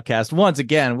your podcast. Once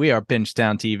again, we are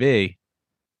Bingetown TV,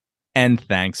 and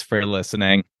thanks for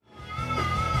listening.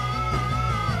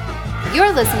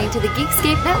 You're listening to the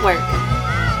Geekscape Network.